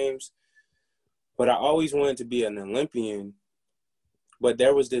Paralympic Games. But I always wanted to be an Olympian. But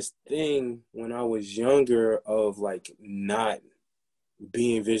there was this thing when I was younger of like not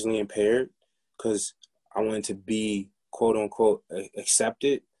being visually impaired because I wanted to be quote unquote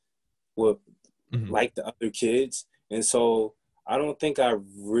accepted with like the other kids. And so I don't think I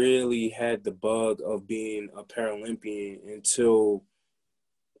really had the bug of being a Paralympian until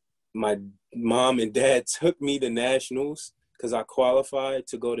my mom and dad took me to nationals because I qualified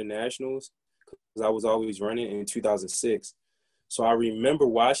to go to nationals because I was always running in 2006. So I remember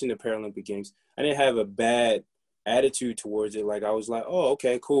watching the Paralympic Games. I didn't have a bad attitude towards it. Like I was like, oh,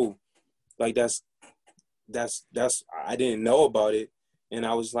 okay, cool. Like that's I didn't know about it. And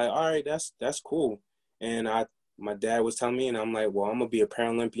I was like, all right, that's cool. And my dad was telling me, and I'm like, well, I'm gonna be a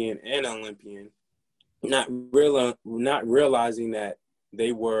Paralympian and an Olympian, not realizing that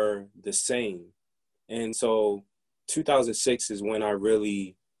they were the same. And so 2006 is when I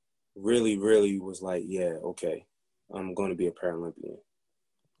really, really, really was like, yeah, okay, I'm going to be a Paralympian.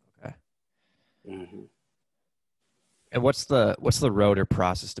 Okay. Mm-hmm. And what's the road or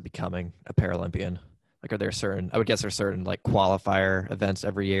process to becoming a Paralympian? Like, are there I would guess there's certain like qualifier events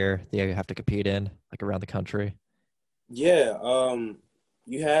every year that you have to compete in, like around the country? Yeah,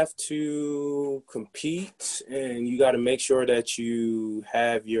 you have to compete and you got to make sure that you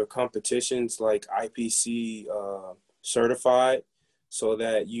have your competitions like IPC certified so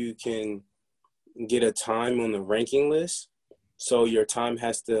that you can get a time on the ranking list. So your time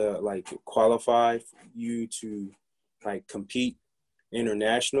has to like qualify you to like compete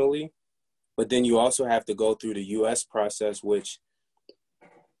internationally. But then you also have to go through the US process, which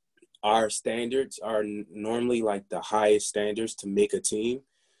our standards are normally like the highest standards to make a team.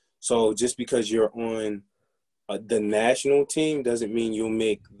 So just because you're on the national team doesn't mean you'll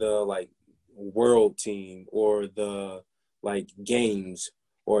make the like world team or the like games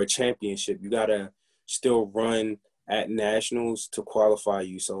or a championship. You gotta still run at nationals to qualify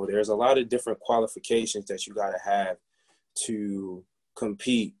you. So there's a lot of different qualifications that you gotta have to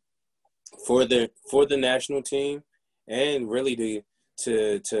compete for the national team and really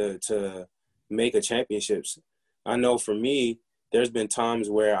to make a championships. I know for me, there's been times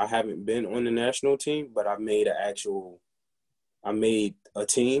where I haven't been on the national team, but I made a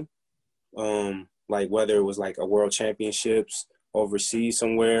team. Like whether it was like a world championships overseas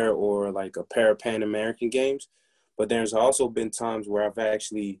somewhere or like a Pan American games. But there's also been times where I've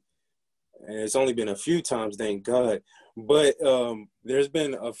actually, and it's only been a few times, thank God. But there's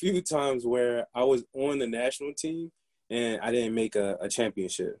been a few times where I was on the national team and I didn't make a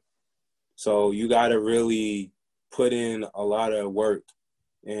championship. So you got to really put in a lot of work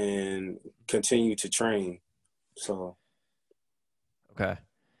and continue to train. So. Okay.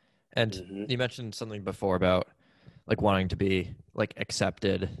 And Mm-hmm. you mentioned something before about like wanting to be like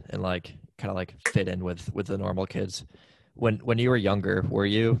accepted and like kind of like fit in with the normal kids. When you were younger, were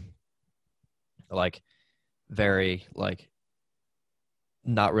you like very like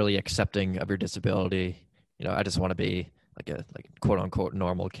not really accepting of your disability? You know, I just want to be like a like quote unquote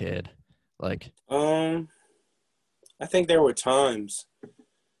normal kid. Like I think there were times,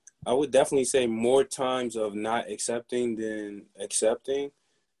 I would definitely say more times of not accepting than accepting.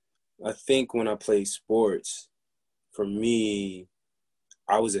 I think when I played sports, for me,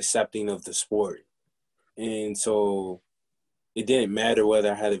 I was accepting of the sport. And so it didn't matter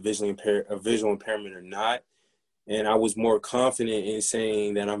whether I had a visual impairment or not. And I was more confident in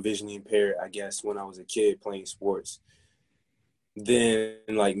saying that I'm visually impaired, I guess, when I was a kid playing sports than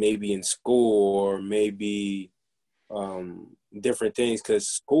like maybe in school or maybe different things. Because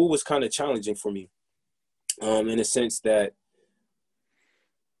school was kind of challenging for me in a sense that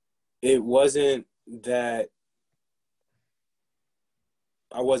it wasn't that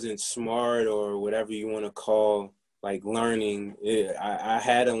I wasn't smart or whatever you want to call like learning. I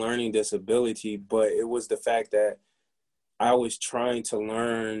had a learning disability, but it was the fact that I was trying to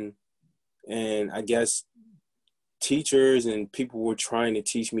learn and I guess teachers and people were trying to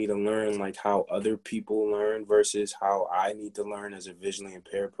teach me to learn like how other people learn versus how I need to learn as a visually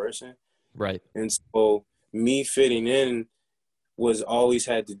impaired person. Right. And so me fitting in was always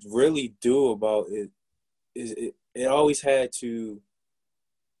had to really do about it is it always had to,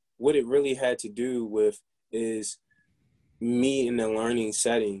 what it really had to do with is me in the learning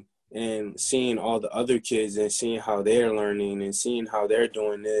setting and seeing all the other kids and seeing how they're learning and seeing how they're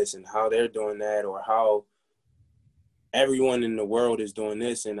doing this and how they're doing that, or how everyone in the world is doing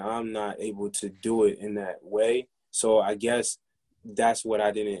this and I'm not able to do it in that way. So I guess that's what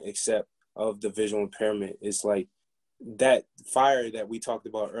I didn't accept of the visual impairment. It's like that fire that we talked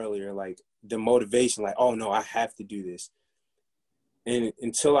about earlier, like the motivation, like, oh no, I have to do this. And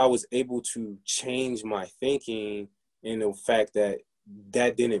until I was able to change my thinking and the fact that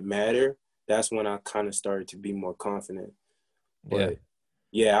that didn't matter, that's when I kind of started to be more confident. But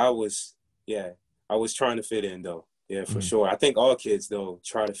I was trying to fit in though. Yeah, for sure. I think all kids though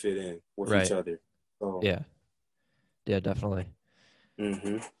try to fit in with each other. So. Yeah, definitely.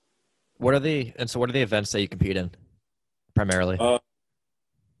 Mm-hmm. What are the events that you compete in primarily?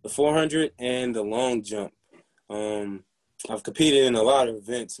 The 400 and the long jump. I've competed in a lot of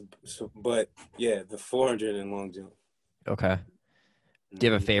events, but yeah, the 400 and long jump. Okay. Do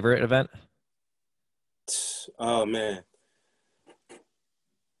you have a favorite event? Oh man.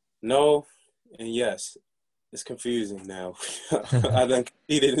 No and yes. It's confusing now. I've done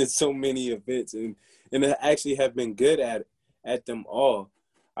competed in so many events and I actually have been good at them all.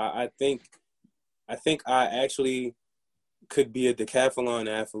 I think I actually could be a decathlon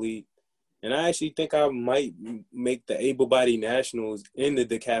athlete, and I actually think I might make the able-bodied nationals in the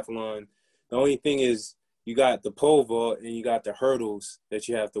decathlon. The only thing is you got the pole vault and you got the hurdles that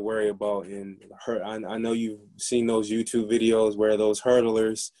you have to worry about. And I know you've seen those YouTube videos where those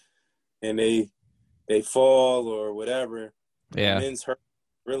hurdlers and they fall or whatever. Yeah. The men's hurt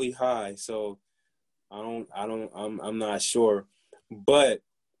really high, so I'm not sure. But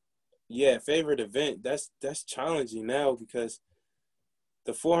yeah, favorite event, that's challenging now because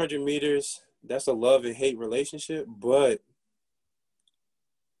the 400 meters, that's a love and hate relationship, but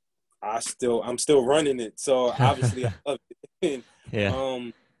I'm still running it. So obviously I love it. Yeah.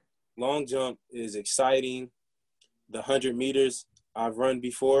 Long jump is exciting. The 100 meters I've run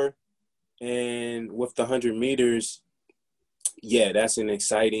before. And with the 100 meters, yeah, that's an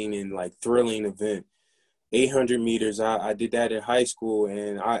exciting and like thrilling event. 800 meters, I did that in high school,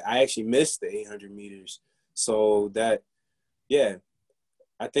 and I actually missed the 800 meters. So that, yeah,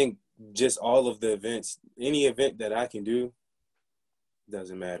 I think just all of the events, any event that I can do,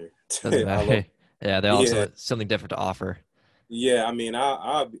 doesn't matter. Doesn't matter. Yeah, they all have something different to offer. Yeah, I mean,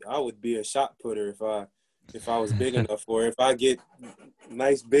 I would be a shot putter if I was big enough, or if I get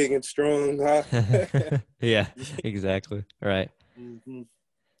nice, big, and strong. Huh? Yeah, exactly. Right. Mm-hmm.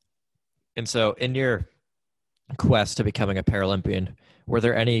 And so in your quest to becoming a Paralympian, were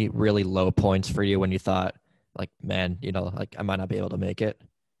there any really low points for you when you thought, like, man, like I might not be able to make it?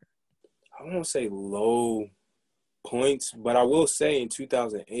 I won't say low points, but I will say in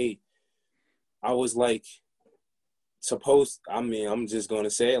 2008, I was like I'm just going to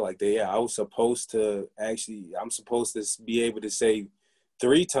say it like that. Yeah, I'm supposed to be able to say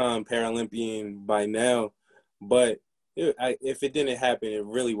 3-time Paralympian by now, but if it didn't happen, it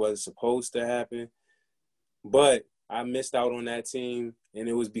really wasn't supposed to happen. But I missed out on that team, and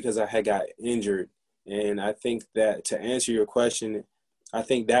it was because I had got injured. And I think that, to answer your question, I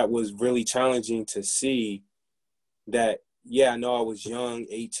think that was really challenging to see that, yeah, I know I was young,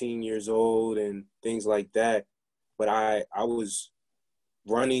 18 years old and things like that, but I was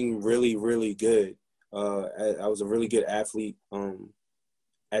running really, really good. I was a really good athlete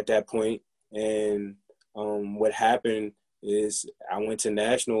at that point. And what happened is I went to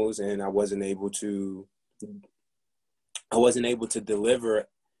nationals and I wasn't able to deliver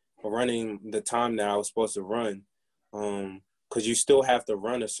running the time that I was supposed to run. Because you still have to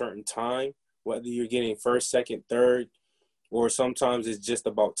run a certain time, whether you're getting first, second, third, or sometimes it's just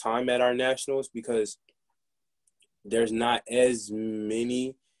about time at our nationals, because there's not as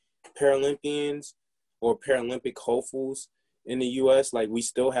many Paralympians or Paralympic hopefuls in the U.S. Like, we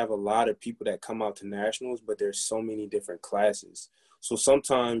still have a lot of people that come out to nationals, but there's so many different classes. So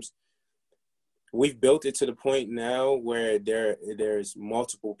sometimes we've built it to the point now where there's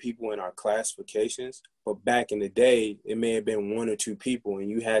multiple people in our classifications, but back in the day, it may have been 1 or 2 people,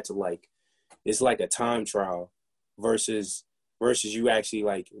 and you had to it's like a time trial versus you actually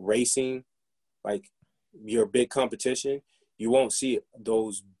like racing, like your big competition. You won't see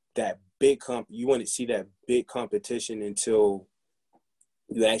you wouldn't see that big competition until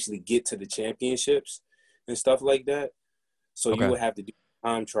you actually get to the championships. and stuff like that. So you Okay. would have to do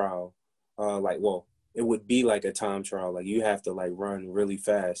time trial. It would be like a time trial. Like you have to like run really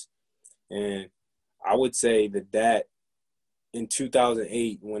fast. And I would say that in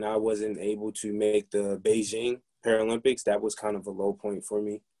 2008, when I wasn't able to make the Beijing Paralympics, that was kind of a low point for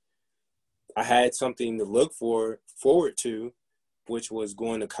me. I had something to look forward to, which was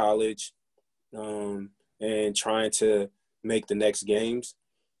going to college, and trying to make the next games.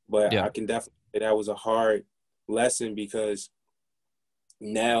 But Yeah. I can definitely say that was a hard lesson, because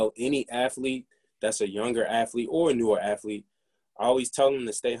now any athlete that's a younger athlete or a newer athlete, I always tell them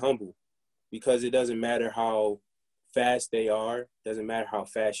to stay humble, because it doesn't matter how fast they are, doesn't matter how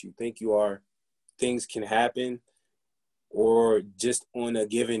fast you think you are, things can happen, or just on a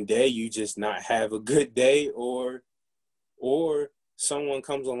given day you just not have a good day, or someone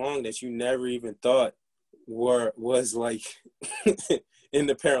comes along that you never even thought was like in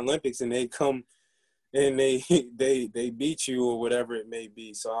the Paralympics, and they come and they they beat you or whatever it may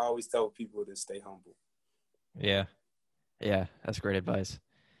be. So I always tell people to stay humble. Yeah. Yeah. That's great advice.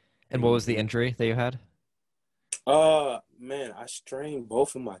 And what was the Mm-hmm. injury that you had? Man, I strained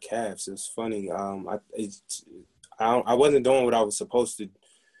both of my calves. It's funny. I wasn't doing what I was supposed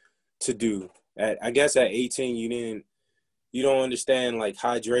to do. I guess at 18, you don't understand like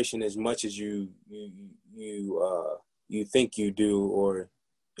hydration as much as you think you do, or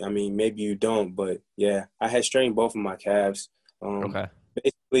I mean maybe you don't, but yeah, I had strained both of my calves. Um, Okay.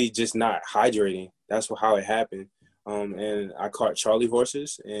 Basically just not hydrating. That's how it happened. And I caught Charlie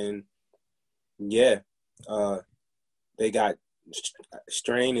horses, and yeah, uh, they got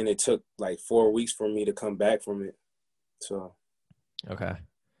strained, and it took like 4 weeks for me to come back from it. So Okay.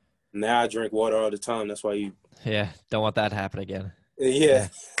 now I drink water all the time. That's why Yeah. Don't want that to happen again. yeah.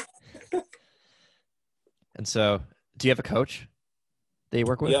 Yeah. And so, do you have a coach that you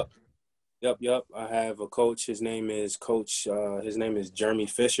work with? Yep. Yep. I have a coach. His name is Jeremy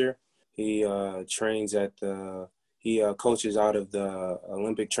Fisher. He trains at he coaches out of the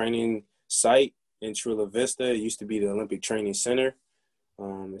Olympic training site in Chula Vista. It used to be the Olympic Training Center.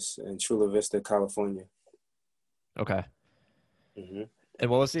 It's in Chula Vista, California. Okay. Hmm. And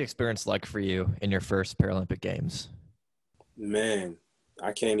what was the experience like for you in your first Paralympic Games? Man,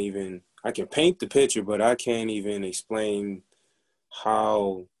 I can paint the picture, but I can't even explain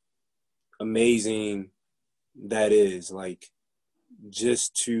how amazing that is. Like,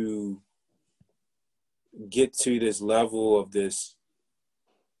 just to get to this level of this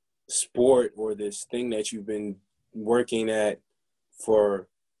sport, or this thing that you've been working at for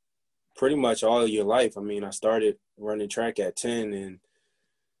pretty much all of your life. I mean, I started running track at 10, and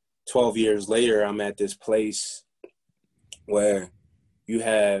 12 years later, I'm at this place where you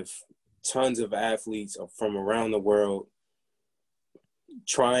have tons of athletes from around the world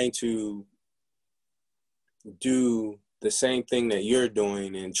trying to do the same thing that you're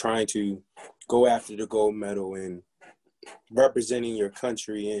doing, and trying to go after the gold medal, and representing your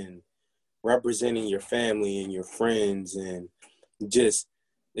country, and representing your family and your friends. And just,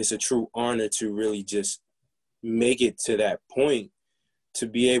 it's a true honor to really just make it to that point, to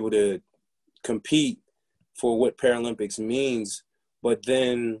be able to compete for what Paralympics means. But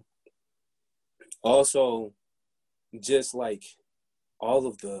then also just like all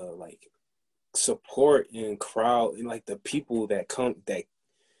of the like support and crowd, and like the people that come, that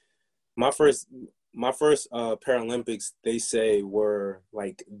my first Paralympics, they say, were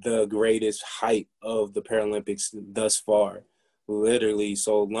like the greatest height of the Paralympics thus far, literally.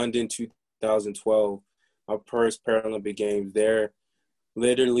 So London 2012, our first Paralympic Games, there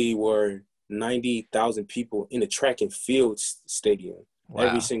literally were 90,000 people in the track and field stadium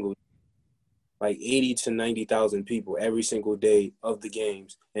every Wow. single, like 80 to 90,000 people every single day of the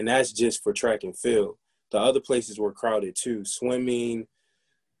games. And that's just for track and field. The other places were crowded too. Swimming,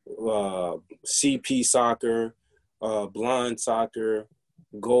 CP soccer, blind soccer,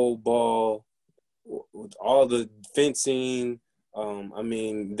 goal ball, with all the fencing. I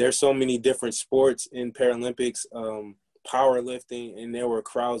mean, there's so many different sports in Paralympics, powerlifting, and there were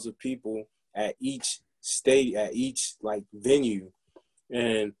crowds of people at each state, at each like venue.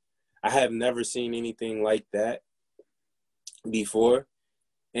 And I have never seen anything like that before.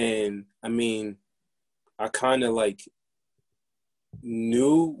 And I mean, I kind of like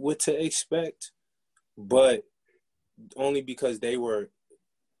knew what to expect, but only because they were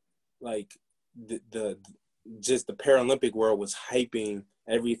like the just the Paralympic world was hyping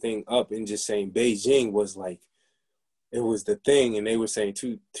everything up, and just saying Beijing was like, it was the thing. And they were saying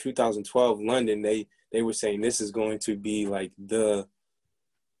 2012 London, they were saying this is going to be like the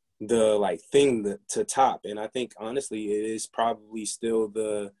like thing to top. And I think honestly it is probably still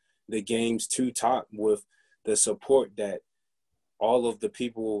the games to top, with the support that all of the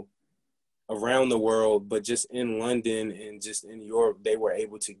people around the world, but just in London and just in Europe, they were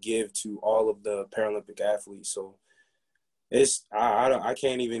able to give to all of the Paralympic athletes. So I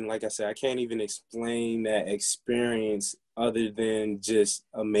can't even, like I said, I can't even explain that experience other than just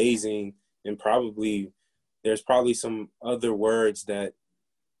amazing. And there's probably some other words that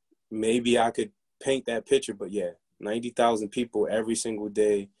maybe I could paint that picture, but yeah, 90,000 people every single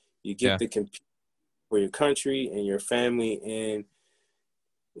day. You get to compete for your country and your family, and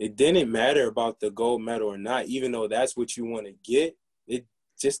it didn't matter about the gold medal or not, even though that's what you want to get. It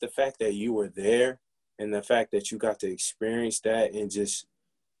just the fact that you were there and the fact that you got to experience that and just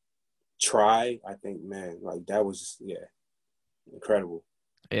try, I think, man, like that was, incredible.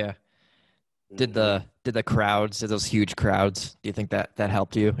 Yeah. Did Mm-hmm. the crowds, did those huge crowds, do you think that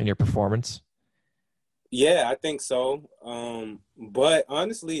helped you in your performance? Yeah, I think so. But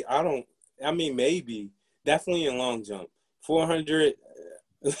honestly, maybe. Definitely in long jump. 400,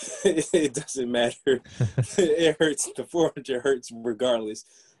 it doesn't matter. It hurts. The 400 hurts regardless.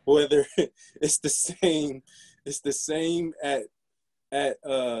 Whether it's the same at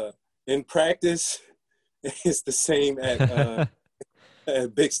in practice, it's the same at a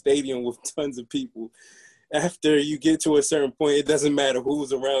big stadium with tons of people. After you get to a certain point, it doesn't matter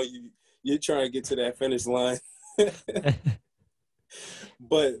who's around you. You're trying to get to that finish line.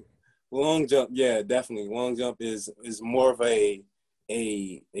 But long jump, yeah, definitely. Long jump is more of a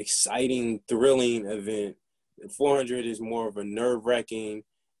exciting, thrilling event. 400 is more of a nerve-wracking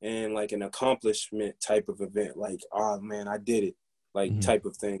and like an accomplishment type of event. Like, oh man, I did it, like Mhm. type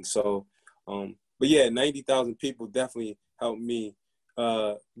of thing. So, but yeah, 90,000 people definitely helped me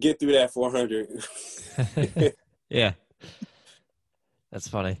get through that 400. Yeah, that's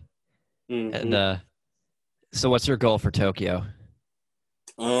funny. And Mm-hmm. so what's your goal for Tokyo?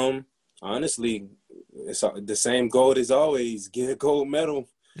 Um, Honestly, it's the same goal as always. Get a gold medal,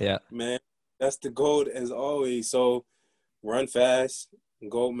 Yeah. man. That's the goal as always. So run fast,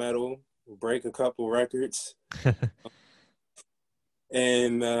 gold medal, break a couple records,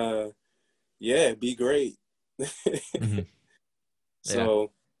 and yeah, be great. hmm Yeah.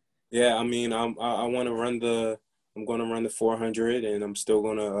 So yeah, I mean, I want to run I'm going to run the 400, and I'm still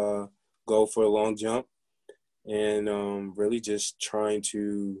going to go for a long jump, and really just trying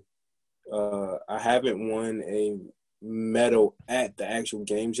to. I haven't won a medal at the actual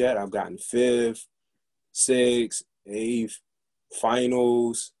games yet. I've gotten fifth, sixth, eighth,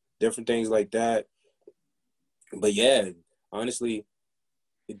 finals, different things like that. But yeah, honestly,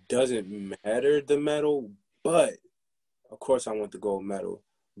 it doesn't matter the medal, but of course I want the gold medal.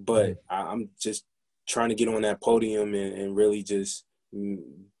 hmm But I'm just trying to get on that podium and really just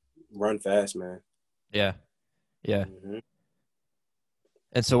run fast, man. Yeah. Yeah. Mm-hmm.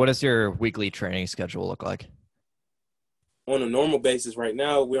 And so what does your weekly training schedule look like? On a normal basis right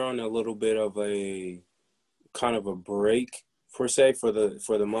now, we're on a little bit of a kind of a break per se for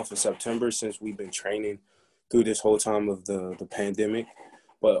the month of September, since we've been training through this whole time of the pandemic.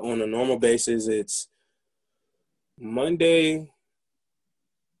 But on a normal basis, it's Monday.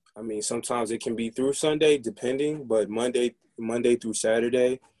 I mean, sometimes it can be through Sunday, depending, but Monday through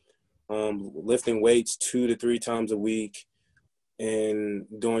Saturday, lifting weights 2 to 3 times a week and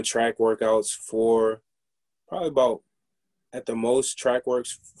doing track workouts for probably about at the most track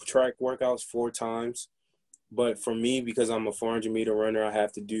workouts 4 times. But for me, because I'm a 400-meter runner, I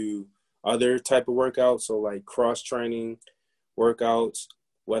have to do other type of workouts. So like cross training workouts,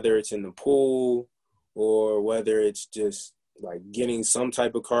 whether it's in the pool or whether it's just like getting some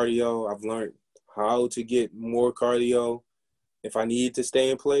type of cardio. I've learned how to get more cardio if I need to stay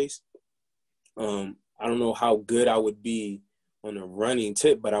in place. I don't know how good I would be on a running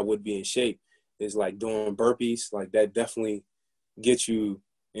tip, but I would be in shape. Is like doing burpees, like that definitely gets you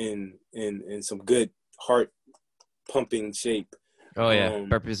in some good heart pumping shape. Oh yeah, Um,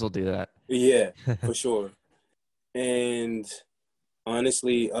 burpees will do that. yeah, for sure. And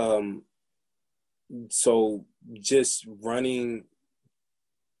honestly, so just running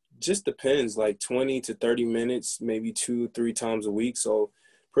just depends, like 20 to 30 minutes, maybe 2, 3 times a week. So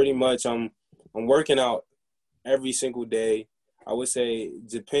pretty much I'm working out every single day. I would say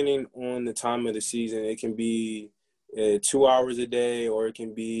depending on the time of the season, it can be 2 hours a day, or it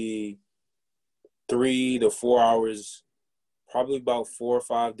can be 3 to 4 hours, probably about 4 or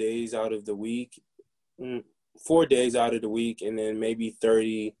 5 days out of the week. 4 days out of the week, and then maybe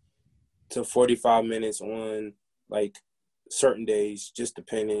 30 to 45 minutes on like certain days, just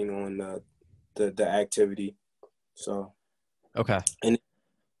depending on the activity. So Okay. and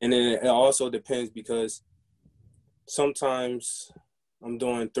and then it also depends, because sometimes I'm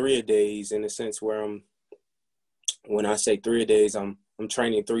doing 3 a days, in a sense where I'm when I say 3 days, I'm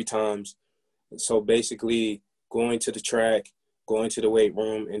training 3 times. So basically, going to the track, going to the weight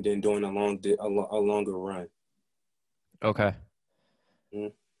room, and then doing a longer run. Okay.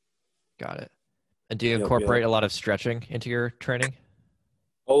 Mm. Got it. And do you Yep, yep. incorporate a lot of stretching into your training?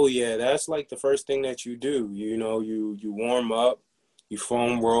 Oh yeah, that's like the first thing that you do. You know, you warm up, you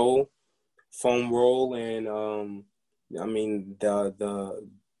foam roll, and I mean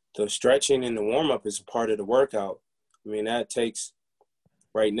the stretching and the warm up is a part of the workout. I mean that takes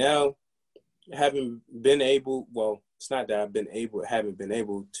right now. Haven't been able. Well, it's not that haven't been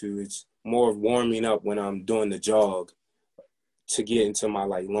able to. It's more of warming up when I'm doing the jog to get into my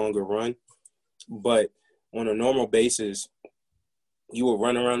like longer run. But on a normal basis, you will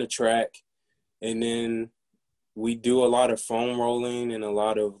run around the track, and then we do a lot of foam rolling and a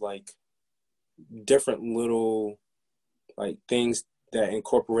lot of like different little like things that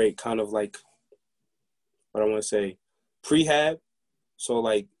incorporate kind of like what I want to say prehab. So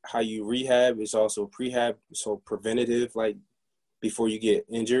like how you rehab is also prehab, so preventative, like before you get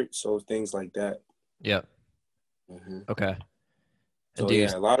injured. So things like that. Yep. Hmm. Okay. And So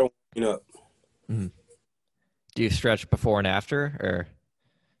yeah, a lot of mhm. Do you stretch before and after or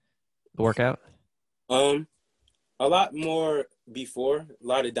the workout? um a lot more before, a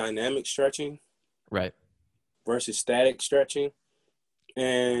lot of dynamic stretching Right. versus static stretching,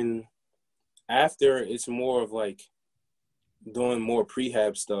 and after it's more of like doing more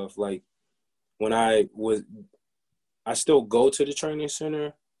prehab stuff. Like when I still go to the training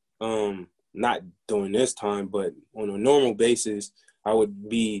center, not during this time, but on a normal basis, I would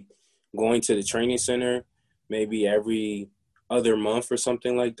be going to the training center maybe every other month or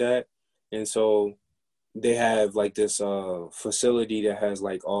something like that. And so they have like this facility that has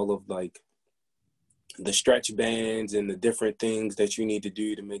like all of like the stretch bands and the different things that you need to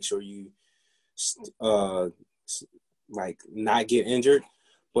do to make sure you uh like not get injured.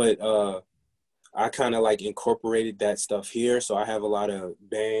 But I kind of like incorporated that stuff here. So I have a lot of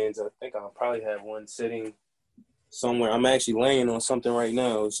bands. I think I'll probably have one sitting somewhere. I'm actually laying on something right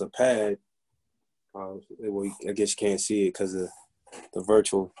now. It's a pad. Well, I guess you can't see it because of the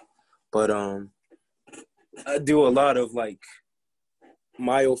virtual. But I do a lot of like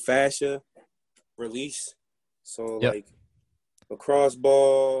myofascia release. So Yep. like a cross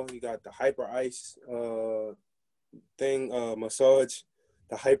ball, you got the hyper ice thing, massage,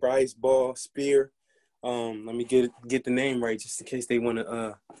 the hyper ice ball spear. Let me get the name right just in case they want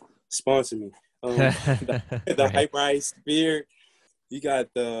to sponsor me. The Right. hyper ice spear. You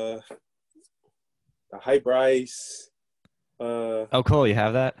got the hyper ice. Oh, cool. You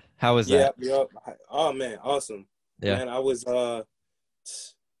have that? How is Yeah, that? yep. Oh man, awesome, Yeah. man. I was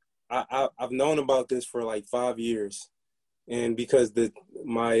I've known about this for like 5 years, and because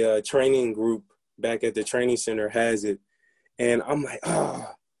my training group back at the training center has it, and I'm like,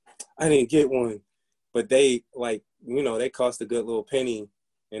 I didn't get one, but they like, they cost a good little penny,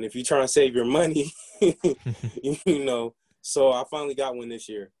 and if you try to save your money, so I finally got one this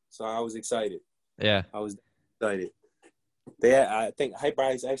year, so I was excited. Yeah. I was excited. I think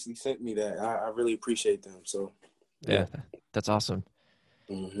Hyperice actually sent me that. I really appreciate them. So, yeah. Yeah. That's awesome.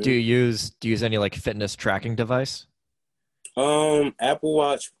 Do Hmm. you use any like fitness tracking device? Apple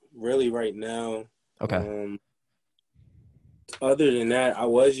Watch really right now. Okay. Um, Other than that, I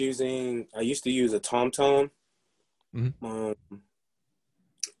used to use a TomTom. Hmm. Um,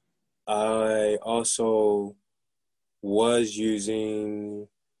 I also was using,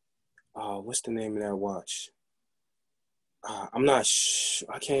 what's the name of that watch? I'm not,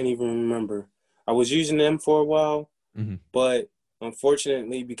 I can't even remember. I was using them for a while, Hmm. but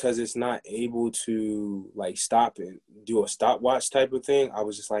unfortunately, because it's not able to like stop and do a stopwatch type of thing, I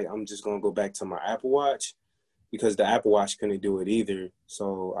was just like, I'm just gonna go back to my Apple Watch because the Apple Watch couldn't do it either.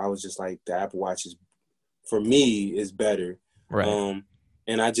 So I was just like, the Apple Watch is for me is better. Right. Um,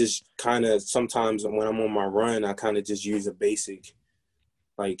 and I just kind of sometimes when I'm on my run, I kind of just use a basic,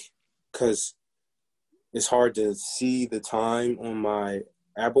 like, cause it's hard to see the time on my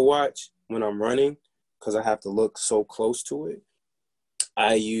Apple Watch when I'm running because I have to look so close to it.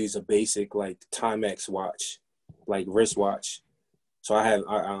 I use a basic like Timex watch, like wristwatch. So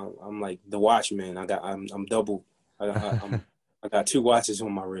I'm like the watchman. I'm double. I got two watches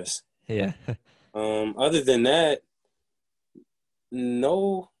on my wrist. Yeah. Other than that,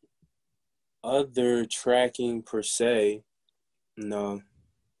 no other tracking per se. No,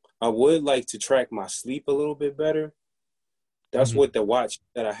 I would like to track my sleep a little bit better. That's Hmm. what the watch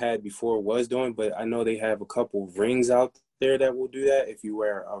that I had before was doing, but I know they have a couple of rings out there that will do that if you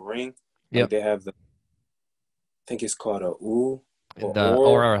wear a ring. Like Yep. they have I think it's called a OO. or The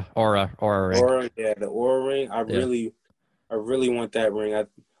Aura ring. Yeah, the Aura ring. Yeah. I really want that ring. I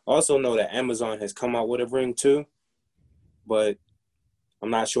also know that Amazon has come out with a ring too, but I'm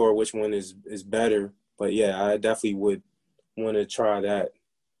not sure which one is better. But yeah, I definitely would want to try that.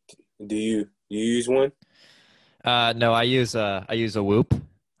 Do you use one? No, I use a Whoop. I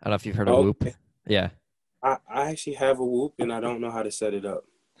don't know if you've heard of Oh, Whoop. Yeah. I actually have a Whoop and I don't know how to set it up.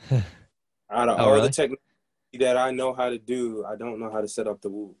 Out of Oh, all the really? technology that I know how to do, I don't know how to set up the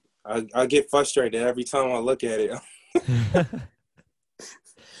Whoop. I get frustrated every time I look at it.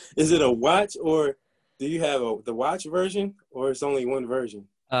 Is it a watch or do you have the watch version or it's only one version?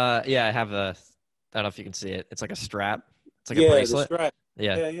 Yeah, I have a. I don't know if you can see it. It's like a strap. It's like a Yeah, the bracelet. strap.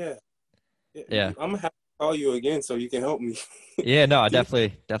 Yeah. Yeah, yeah. Yeah, Yeah. I'm gonna have to call you again so you can help me. Yeah. No, I Do you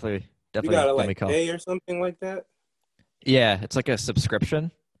definitely gotta give me like a call. pay or something like that? Yeah, it's like a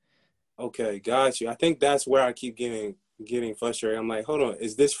subscription. Okay, got you. I think that's where I keep getting frustrated. I'm like, hold on,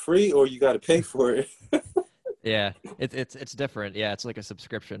 is this free or you got to pay for it? Yeah, it's different. Yeah, it's like a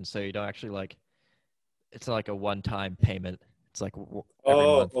subscription, so you don't actually like. It's not like a one-time payment. It's like every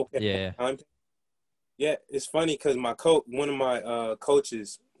Oh, month. okay. Yeah. Yeah, it's funny because one of my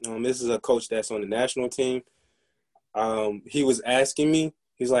coaches, this is a coach that's on the national team. He was asking me,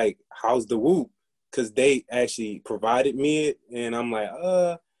 he's like, "How's the Whoop?" Because they actually provided me it, and I'm like,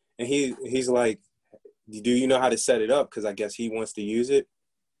 and he's like, "Do you know how to set it up?" Because I guess he wants to use it.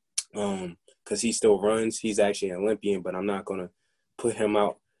 Because he still runs. He's actually an Olympian, but I'm not gonna put him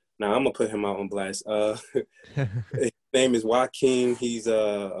out. Now I'm gonna put him out on blast. His name is Joaquin. He's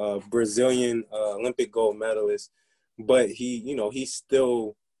a Brazilian Olympic gold medalist, but he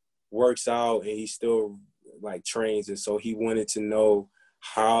still works out and he still like trains, and so he wanted to know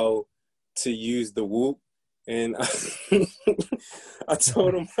how to use the Whoop. And I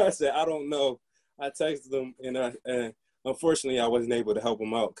told him, I said, I don't know. I texted him, and unfortunately, I wasn't able to help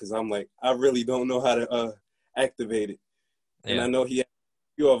him out because I'm like, I really don't know how to activate it. And Yeah. I know he has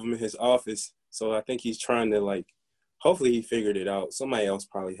a few of them in his office, so I think he's trying to like. Hopefully, he figured it out. Somebody else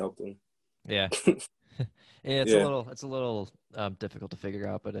probably helped him. Yeah. Yeah, Yeah, it's a little difficult to figure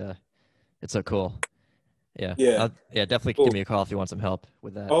out, but it's so cool. Yeah. yeah. Yeah, definitely give Cool. me a call if you want some help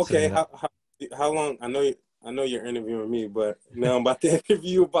with that, setting Okay, it up. how long? I know you're interviewing me, but now I'm about to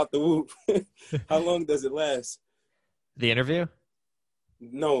interview you about the Whoop. How long does it last? The interview?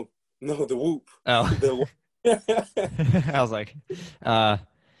 No, no, the Whoop. Oh. The I was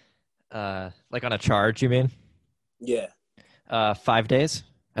uh like on a charge, you mean? yeah. 5 days,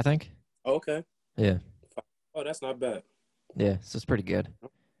 I think. Okay. Yeah. Oh, that's not bad. Yeah, so it's pretty good.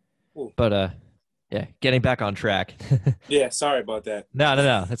 Cool. But yeah, getting back on track. Yeah, sorry about that.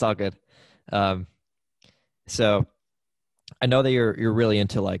 No, it's all good. Um so I know that you're really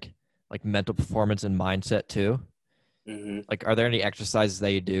into like mental performance and mindset too. Hmm. Like, are there any exercises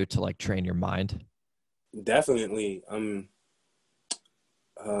that you do to like train your mind? Definitely.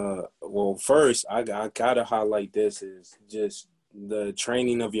 Well, first, I gotta highlight this is just the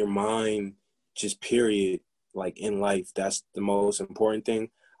training of your mind, just period, like in life. That's the most important thing.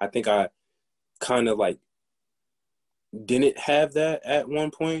 I think I kind of like didn't have that at one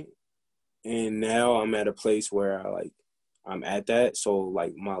point, and now I'm at a place where I'm at that. So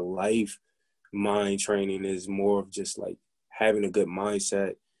like my life mind training is more of just like having a good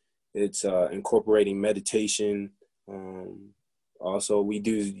mindset. It's incorporating meditation. Also, we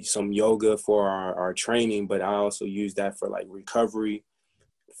do some yoga for our training, but I also use that for like recovery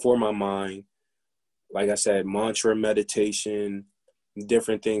for my mind. Like I said, mantra meditation,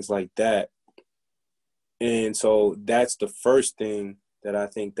 different things like that. And so that's the first thing that I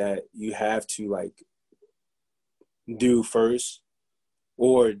think that you have to like do first,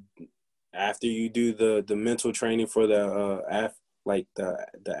 or after you do the mental training for the like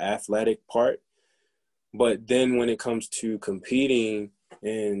the athletic part. But then when it comes to competing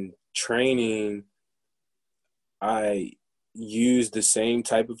and training, I use the same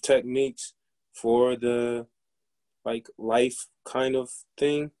type of techniques for the like life kind of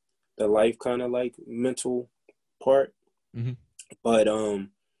thing, the life kind of like mental part. Mm-hmm. But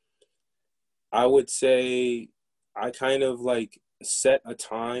I would say I kind of like set a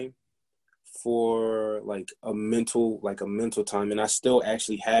time for like a mental time, and I still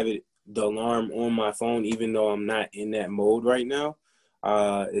actually have it the alarm on my phone even though I'm not in that mode right now.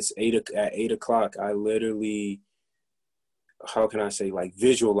 It's at 8 o'clock. I literally, how can I say, like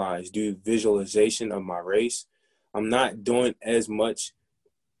do visualization of my race. I'm not doing as much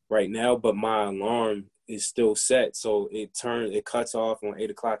right now, but my alarm is still set, so it cuts off on 8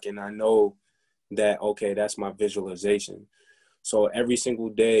 o'clock, and I know that okay, that's my visualization. So every single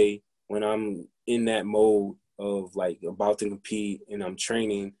day when I'm in that mode, of like about to compete and I'm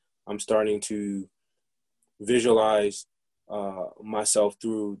training, I'm starting to visualize myself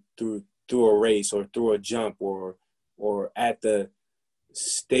through a race or through a jump or at the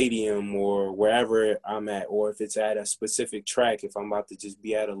stadium or wherever I'm at, or if it's at a specific track, if I'm about to just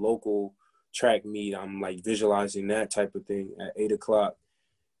be at a local track meet, I'm like visualizing that type of thing at 8 o'clock.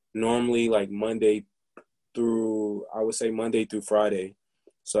 Normally like I would say Monday through Friday.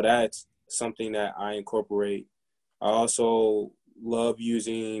 So that's something that I incorporate. I also love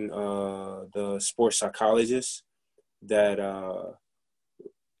using the sports psychologists that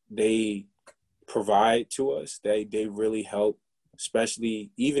they provide to us. They really help,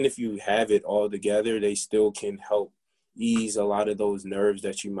 especially even if you have it all together, they still can help ease a lot of those nerves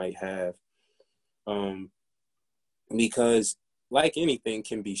that you might have. Because like anything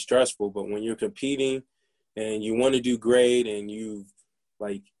can be stressful, but when you're competing and you want to do great and you've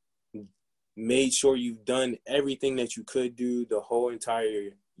like made sure you've done everything that you could do the whole entire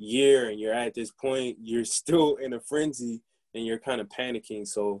year and you're at this point, you're still in a frenzy and you're kind of panicking.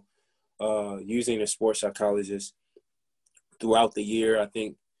 So using a sports psychologist throughout the year, I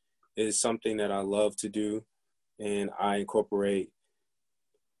think is something that I love to do and I incorporate.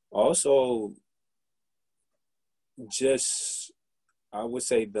 Also, just I would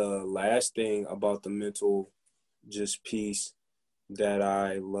say the last thing about the mental just piece that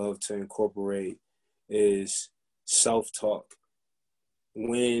I love to incorporate is self-talk.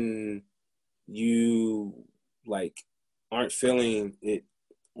 When you like aren't feeling it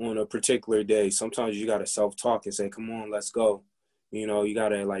on a particular day, sometimes you got to self-talk and say, come on, let's go. You know, you got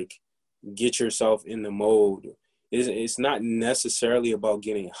to like get yourself in the mode. It's not necessarily about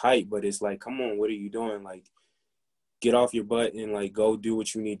getting hyped, but it's like, come on, what are you doing? Like, get off your butt and like go do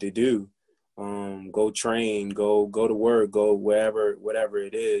what you need to do. Go train, go to work, go wherever, whatever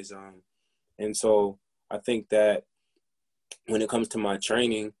it is. And so I think that when it comes to my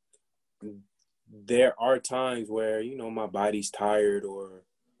training, there are times where, you know, my body's tired or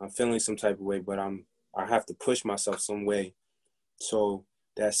I'm feeling some type of way, but I have to push myself some way. So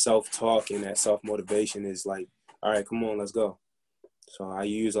that self-talk and that self-motivation is like, all right, come on, let's go. So I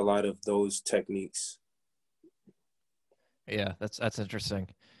use a lot of those techniques. Yeah, that's interesting.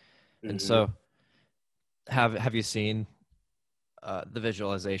 And Mm-hmm. so have you seen the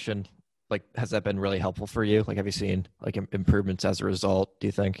visualization? Like, has that been really helpful for you? Like, have you seen like improvements as a result, do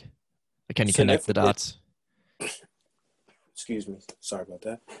you think? Like, can you connect the dots? Excuse me. Sorry about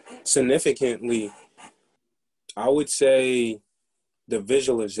that. Significantly, I would say the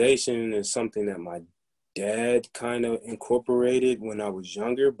visualization is something that my dad kind of incorporated when I was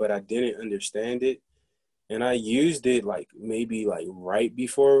younger, but I didn't understand it. And I used it like maybe like right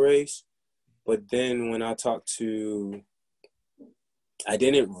before a race. But then when I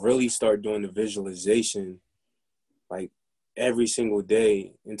didn't really start doing the visualization like every single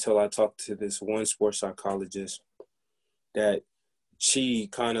day until I talked to this one sports psychologist that she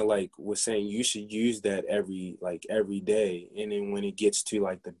kind of like was saying you should use that every day. And then when it gets to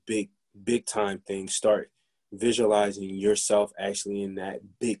like the big time thing, start visualizing yourself actually in that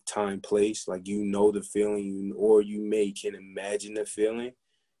big time place. Like, you know, the feeling, or you may can imagine the feeling.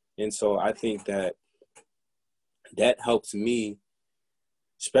 And so I think that helps me,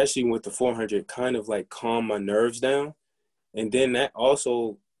 especially with the 400, kind of like calm my nerves down. And then that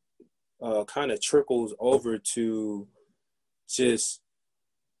also kind of trickles over to just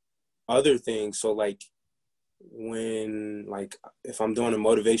other things. So like when, like if I'm doing a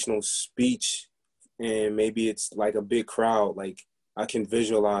motivational speech and maybe it's like a big crowd, like I can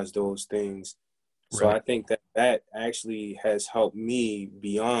visualize those things. So Right. I think that actually has helped me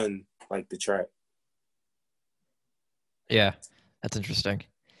beyond like the track. Yeah, that's interesting.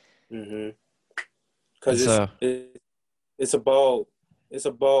 Mm-hmm. And Because so, it's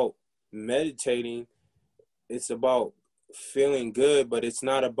about meditating. It's about feeling good, but it's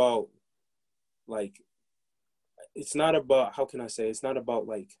not about like, it's not about, how can I say, it's not about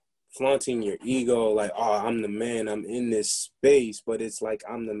like flaunting your ego, like, oh, I'm the man, I'm in this space, but it's like,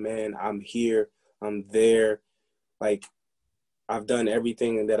 I'm the man, I'm here, I'm there. Like, I've done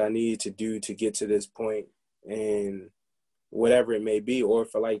everything that I needed to do to get to this point, and whatever it may be, or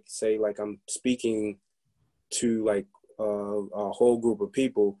for like, say, like I'm speaking to like a whole group of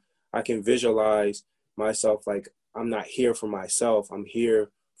people, I can visualize myself like I'm not here for myself. I'm here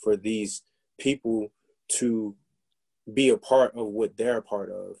for these people to be a part of what they're a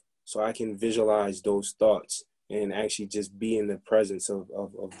part of. So I can visualize those thoughts and actually just be in the presence of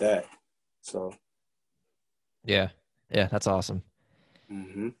that. So, yeah, that's awesome.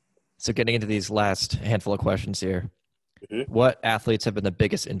 mm-hmm, So getting into these last handful of questions here, mm-hmm. what athletes have been the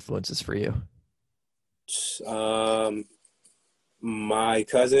biggest influences for you? My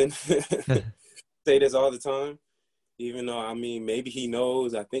cousin say this all the time, even though, I mean, maybe he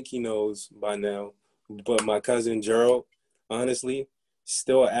knows. I think he knows by now. But my cousin Gerald, honestly,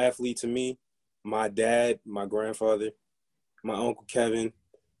 still an athlete to me. My dad, my grandfather, my uncle Kevin,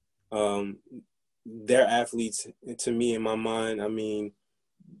 um, they're athletes to me in my mind. I mean,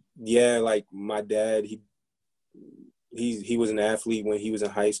 yeah, like my dad, he was an athlete when he was in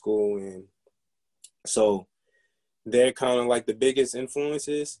high school, and so they're kind of like the biggest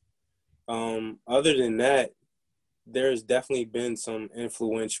influences. Other than that, there's definitely been some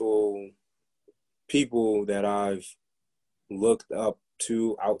influential people that I've looked up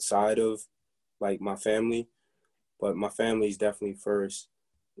to outside of like my family, but my family's definitely first.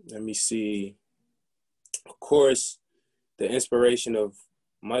 Let me see. Of course, the inspiration of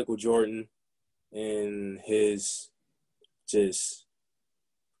Michael Jordan and his just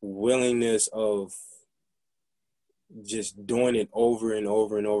willingness of just doing it over and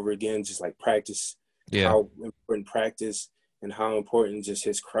over and over again, just like practice, Yeah. how important practice and how important just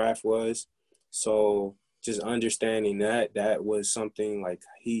his craft was. So just understanding that was something like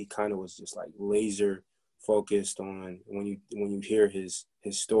he kind of was just like laser focused on when you hear his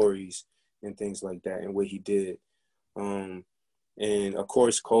stories and things like that and what he did. And of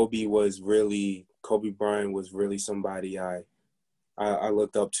course Kobe Bryant was really somebody I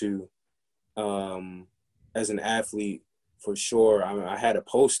looked up to as an athlete for sure. I mean, I had a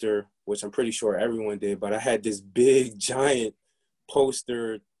poster, which I'm pretty sure everyone did, but I had this big giant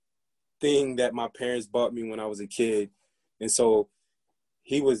poster thing that my parents bought me when I was a kid. And so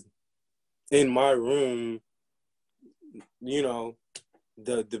he was in my room, you know,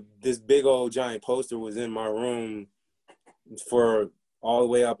 this big old giant poster was in my room for all the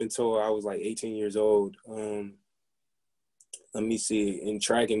way up until I was like 18 years old. Let me see. In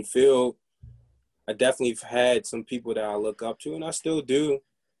track and field, I definitely had some people that I look up to, and I still do.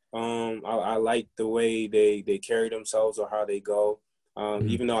 I like the way they carry themselves or how they go.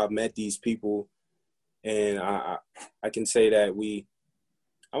 Even though I've met these people, and I can say that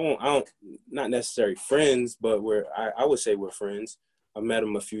I don't not necessarily friends, but I would say we're friends. I met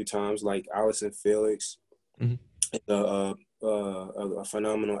them a few times, like Allison Felix, a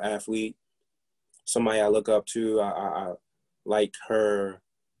phenomenal athlete, somebody I look up to. I like her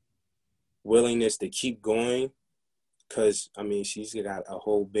willingness to keep going, because I mean she's got a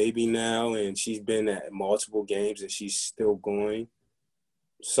whole baby now and she's been at multiple games and she's still going.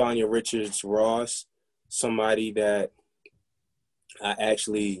 Sonia Richards Ross, somebody that I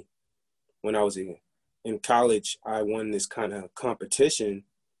actually, when I was in college, I won this kind of competition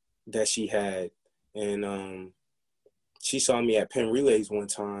that she had, and she saw me at Penn Relays one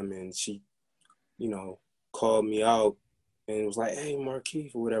time and she, called me out and was like, "Hey,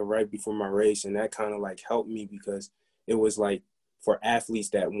 Markeith," or whatever, right before my race. And that kind of like helped me because it was like for athletes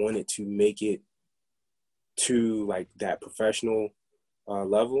that wanted to make it to like that professional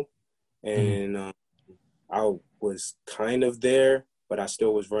level. And I was kind of there, but I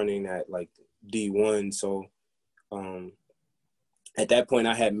still was running at like D1. So at that point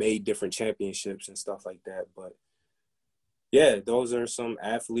I had made different championships and stuff like that. But yeah, those are some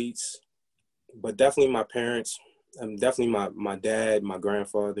athletes, but definitely my parents, definitely my dad, my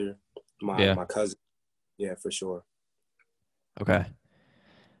grandfather, my cousin. Yeah, for sure. Okay.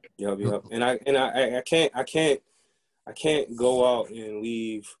 Yep. And I can't go out and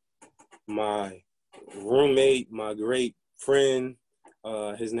leave my roommate, my great friend.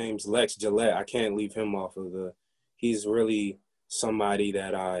 His name's Lex Gillette. I can't leave him off of he's really somebody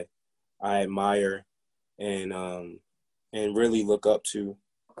that I admire and really look up to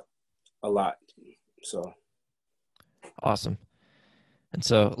a lot. So Awesome. And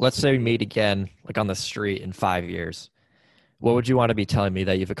so let's say we meet again, like on the street in 5 years. What would you want to be telling me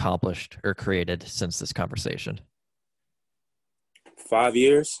that you've accomplished or created since this conversation? 5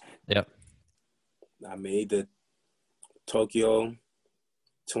 years. Yep. I made the Tokyo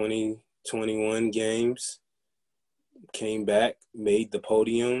 2021 games, came back, made the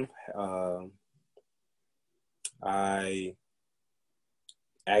podium. I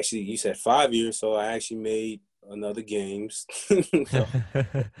actually, you said 5 years, so I actually made another games.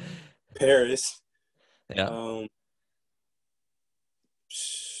 Paris. Yeah.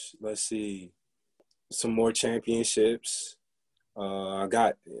 Let's see, some more championships. I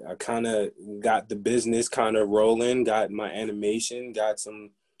kind of got the business kind of rolling, got my animation, got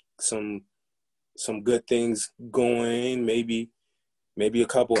some good things going, maybe a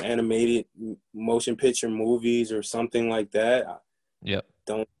couple animated motion picture movies or something like that. Yep.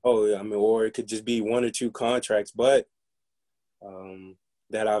 Don't know. I mean, or it could just be 1 or 2 contracts, but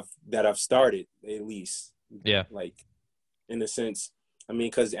that I've started, at least. Yeah. Like, in a sense, I mean,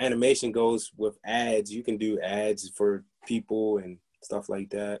 because animation goes with ads. You can do ads for people and stuff like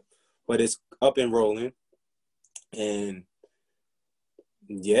that, but it's up and rolling. And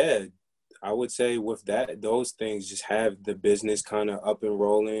yeah, I would say with that, those things just have the business kind of up and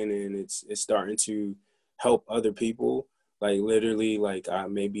rolling, and it's starting to help other people. Like, literally, like, I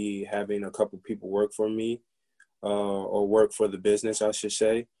maybe having a couple people work for me, or work for the business, I should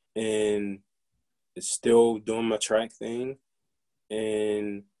say, and it's still doing my track thing.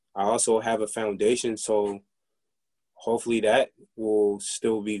 And I also have a foundation, so hopefully that will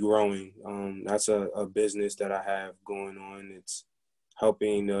still be growing. That's a business that I have going on. It's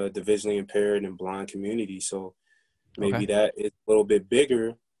helping the visually impaired and blind community. So maybe Okay. that is a little bit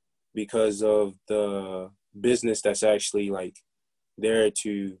bigger because of the business that's actually like there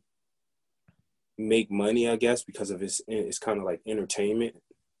to make money, I guess, because of it's kind of like entertainment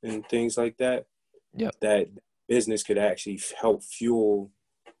and things like that. Yep. That business could actually help fuel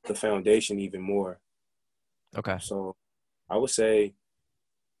the foundation even more. Okay. So I would say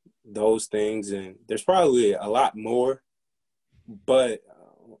those things, and there's probably a lot more, but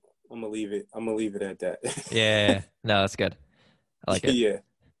I'm gonna leave it at that. Yeah. No, that's good. I like it. Yeah,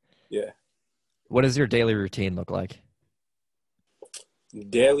 yeah. What does your daily routine look like?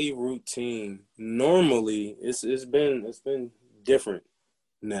 Daily routine. Normally, it's been different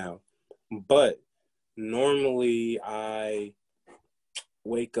now, but normally I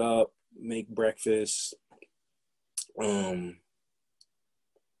wake up, make breakfast, um,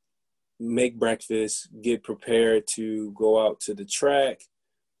 get prepared to go out to the track.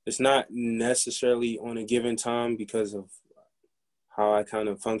 It's not necessarily on a given time because of how I kind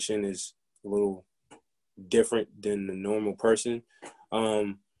of function is a little different than the normal person.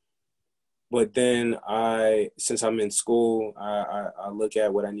 Um, but then since I'm in school, I look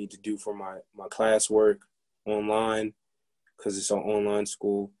at what I need to do for my classwork online because it's an online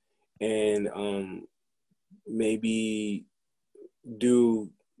school, and maybe do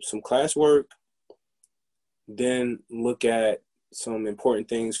some classwork, then look at some important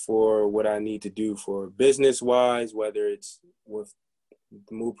things for what I need to do for business wise, whether it's with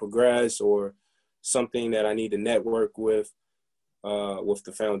Move Progress or something that I need to network with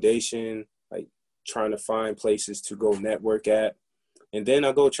the foundation, like trying to find places to go network at. And then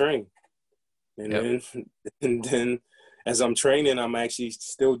I go train. And Yep. then and then as I'm training, I'm actually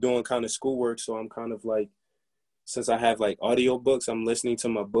still doing kind of schoolwork. So I'm kind of like, since I have like audio books, I'm listening to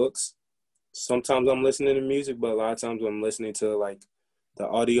my books. Sometimes I'm listening to music, but a lot of times I'm listening to like the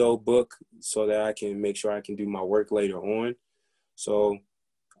audio book so that I can make sure I can do my work later on. So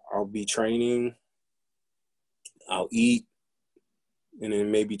I'll be training, I'll eat, and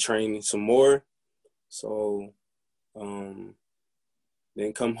then maybe train some more. So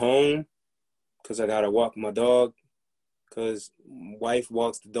then come home because I gotta walk my dog. Because wife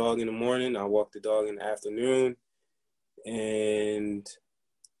walks the dog in the morning, I walk the dog in the afternoon, and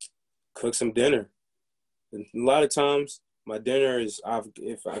cook some dinner. And a lot of times, my dinner is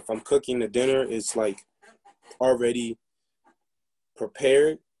if I'm cooking the dinner, it's like already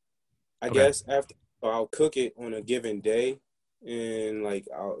prepared. I Okay. guess after I'll cook it on a given day, and like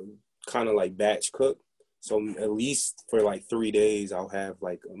I'll kind of like batch cook. So at least for like 3 days, I'll have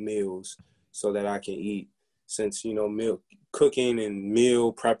like meals so that I can eat. Since meal cooking and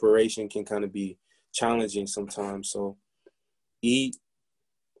meal preparation can kind of be challenging sometimes. So eat,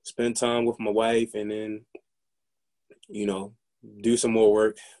 spend time with my wife, and then you know do some more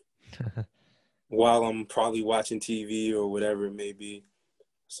work while I'm probably watching TV or whatever it may be.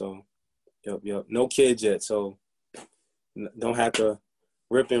 So yep. No kids yet, so don't have to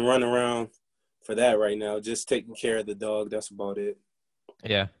rip and run around for that right now. Just taking care of the dog. That's about it.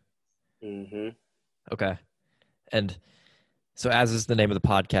 Yeah. Mhm. Okay. And so, as is the name of the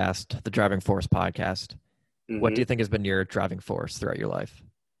podcast, the Driving Force podcast, what do you Mhm. think has been your driving force throughout your life?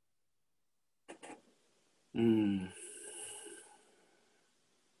 Mm.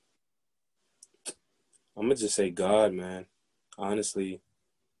 I'm gonna just say God, man. Honestly,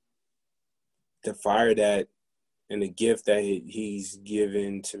 the fire that and the gift that He's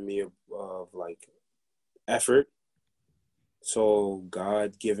given to me of like effort. So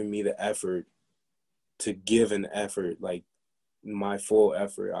God giving me the effort to give an effort, like my full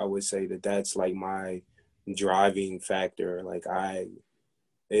effort. I would say that that's like my driving factor. Like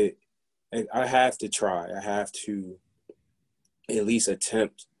it, I have to try. I have to at least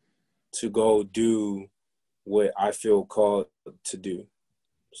attempt to go do what I feel called to do.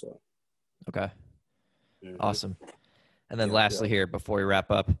 So, Okay. mm-hmm. Awesome. And then Yep. lastly here, before we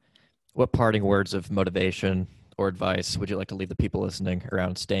wrap up, what parting words of motivation or advice would you like to leave the people listening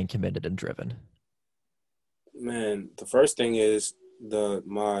around staying committed and driven? Man, the first thing is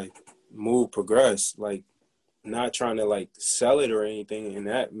my move progress. Like, not trying to like sell it or anything in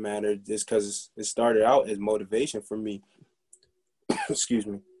that matter, just because it started out as motivation for me. Excuse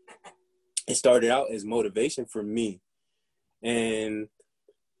me. It started out as motivation for me, and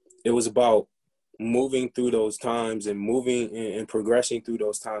it was about moving through those times and moving and progressing through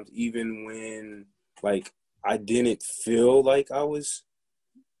those times, even when like I didn't feel like I was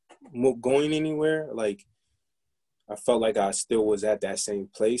going anywhere. Like, I felt like I still was at that same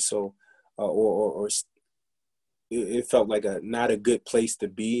place. So, or it felt like a not a good place to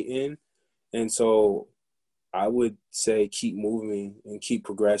be in. And so I would say keep moving and keep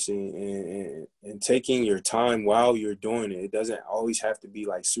progressing, and taking your time while you're doing it. It doesn't always have to be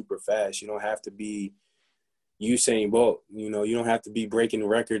like super fast. You don't have to be Usain Bolt. You don't have to be breaking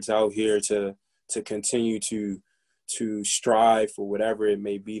records out here to continue to strive for whatever it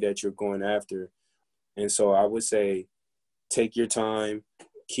may be that you're going after. And so I would say take your time,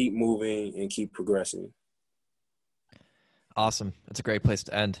 keep moving, and keep progressing. Awesome. That's a great place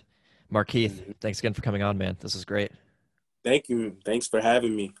to end. Markeith, Mhm. thanks again for coming on, man. This is great. Thank you. Thanks for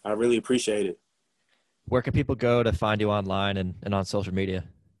having me. I really appreciate it. Where can people go to find you online and on social media?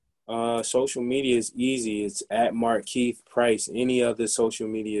 Social media is easy. It's at Mark Keith Price. Any other social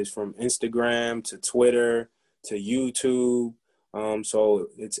media is from Instagram to Twitter to YouTube. So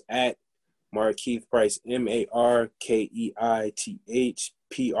it's at Mark Keith Price,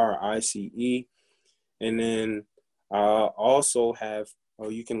 MarkeithPrice. And then also have,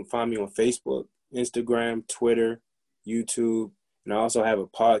 you can find me on Facebook, Instagram, Twitter, YouTube. And I also have a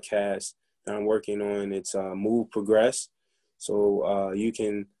podcast that I'm working on. It's Move Progress. So you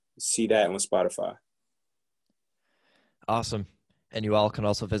can see that on Spotify. Awesome. And you all can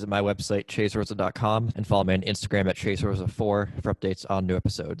also visit my website, chaserosa.com, and follow me on Instagram at chaserosa4 for updates on new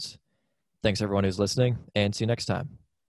episodes. Thanks, everyone who's listening, and see you next time.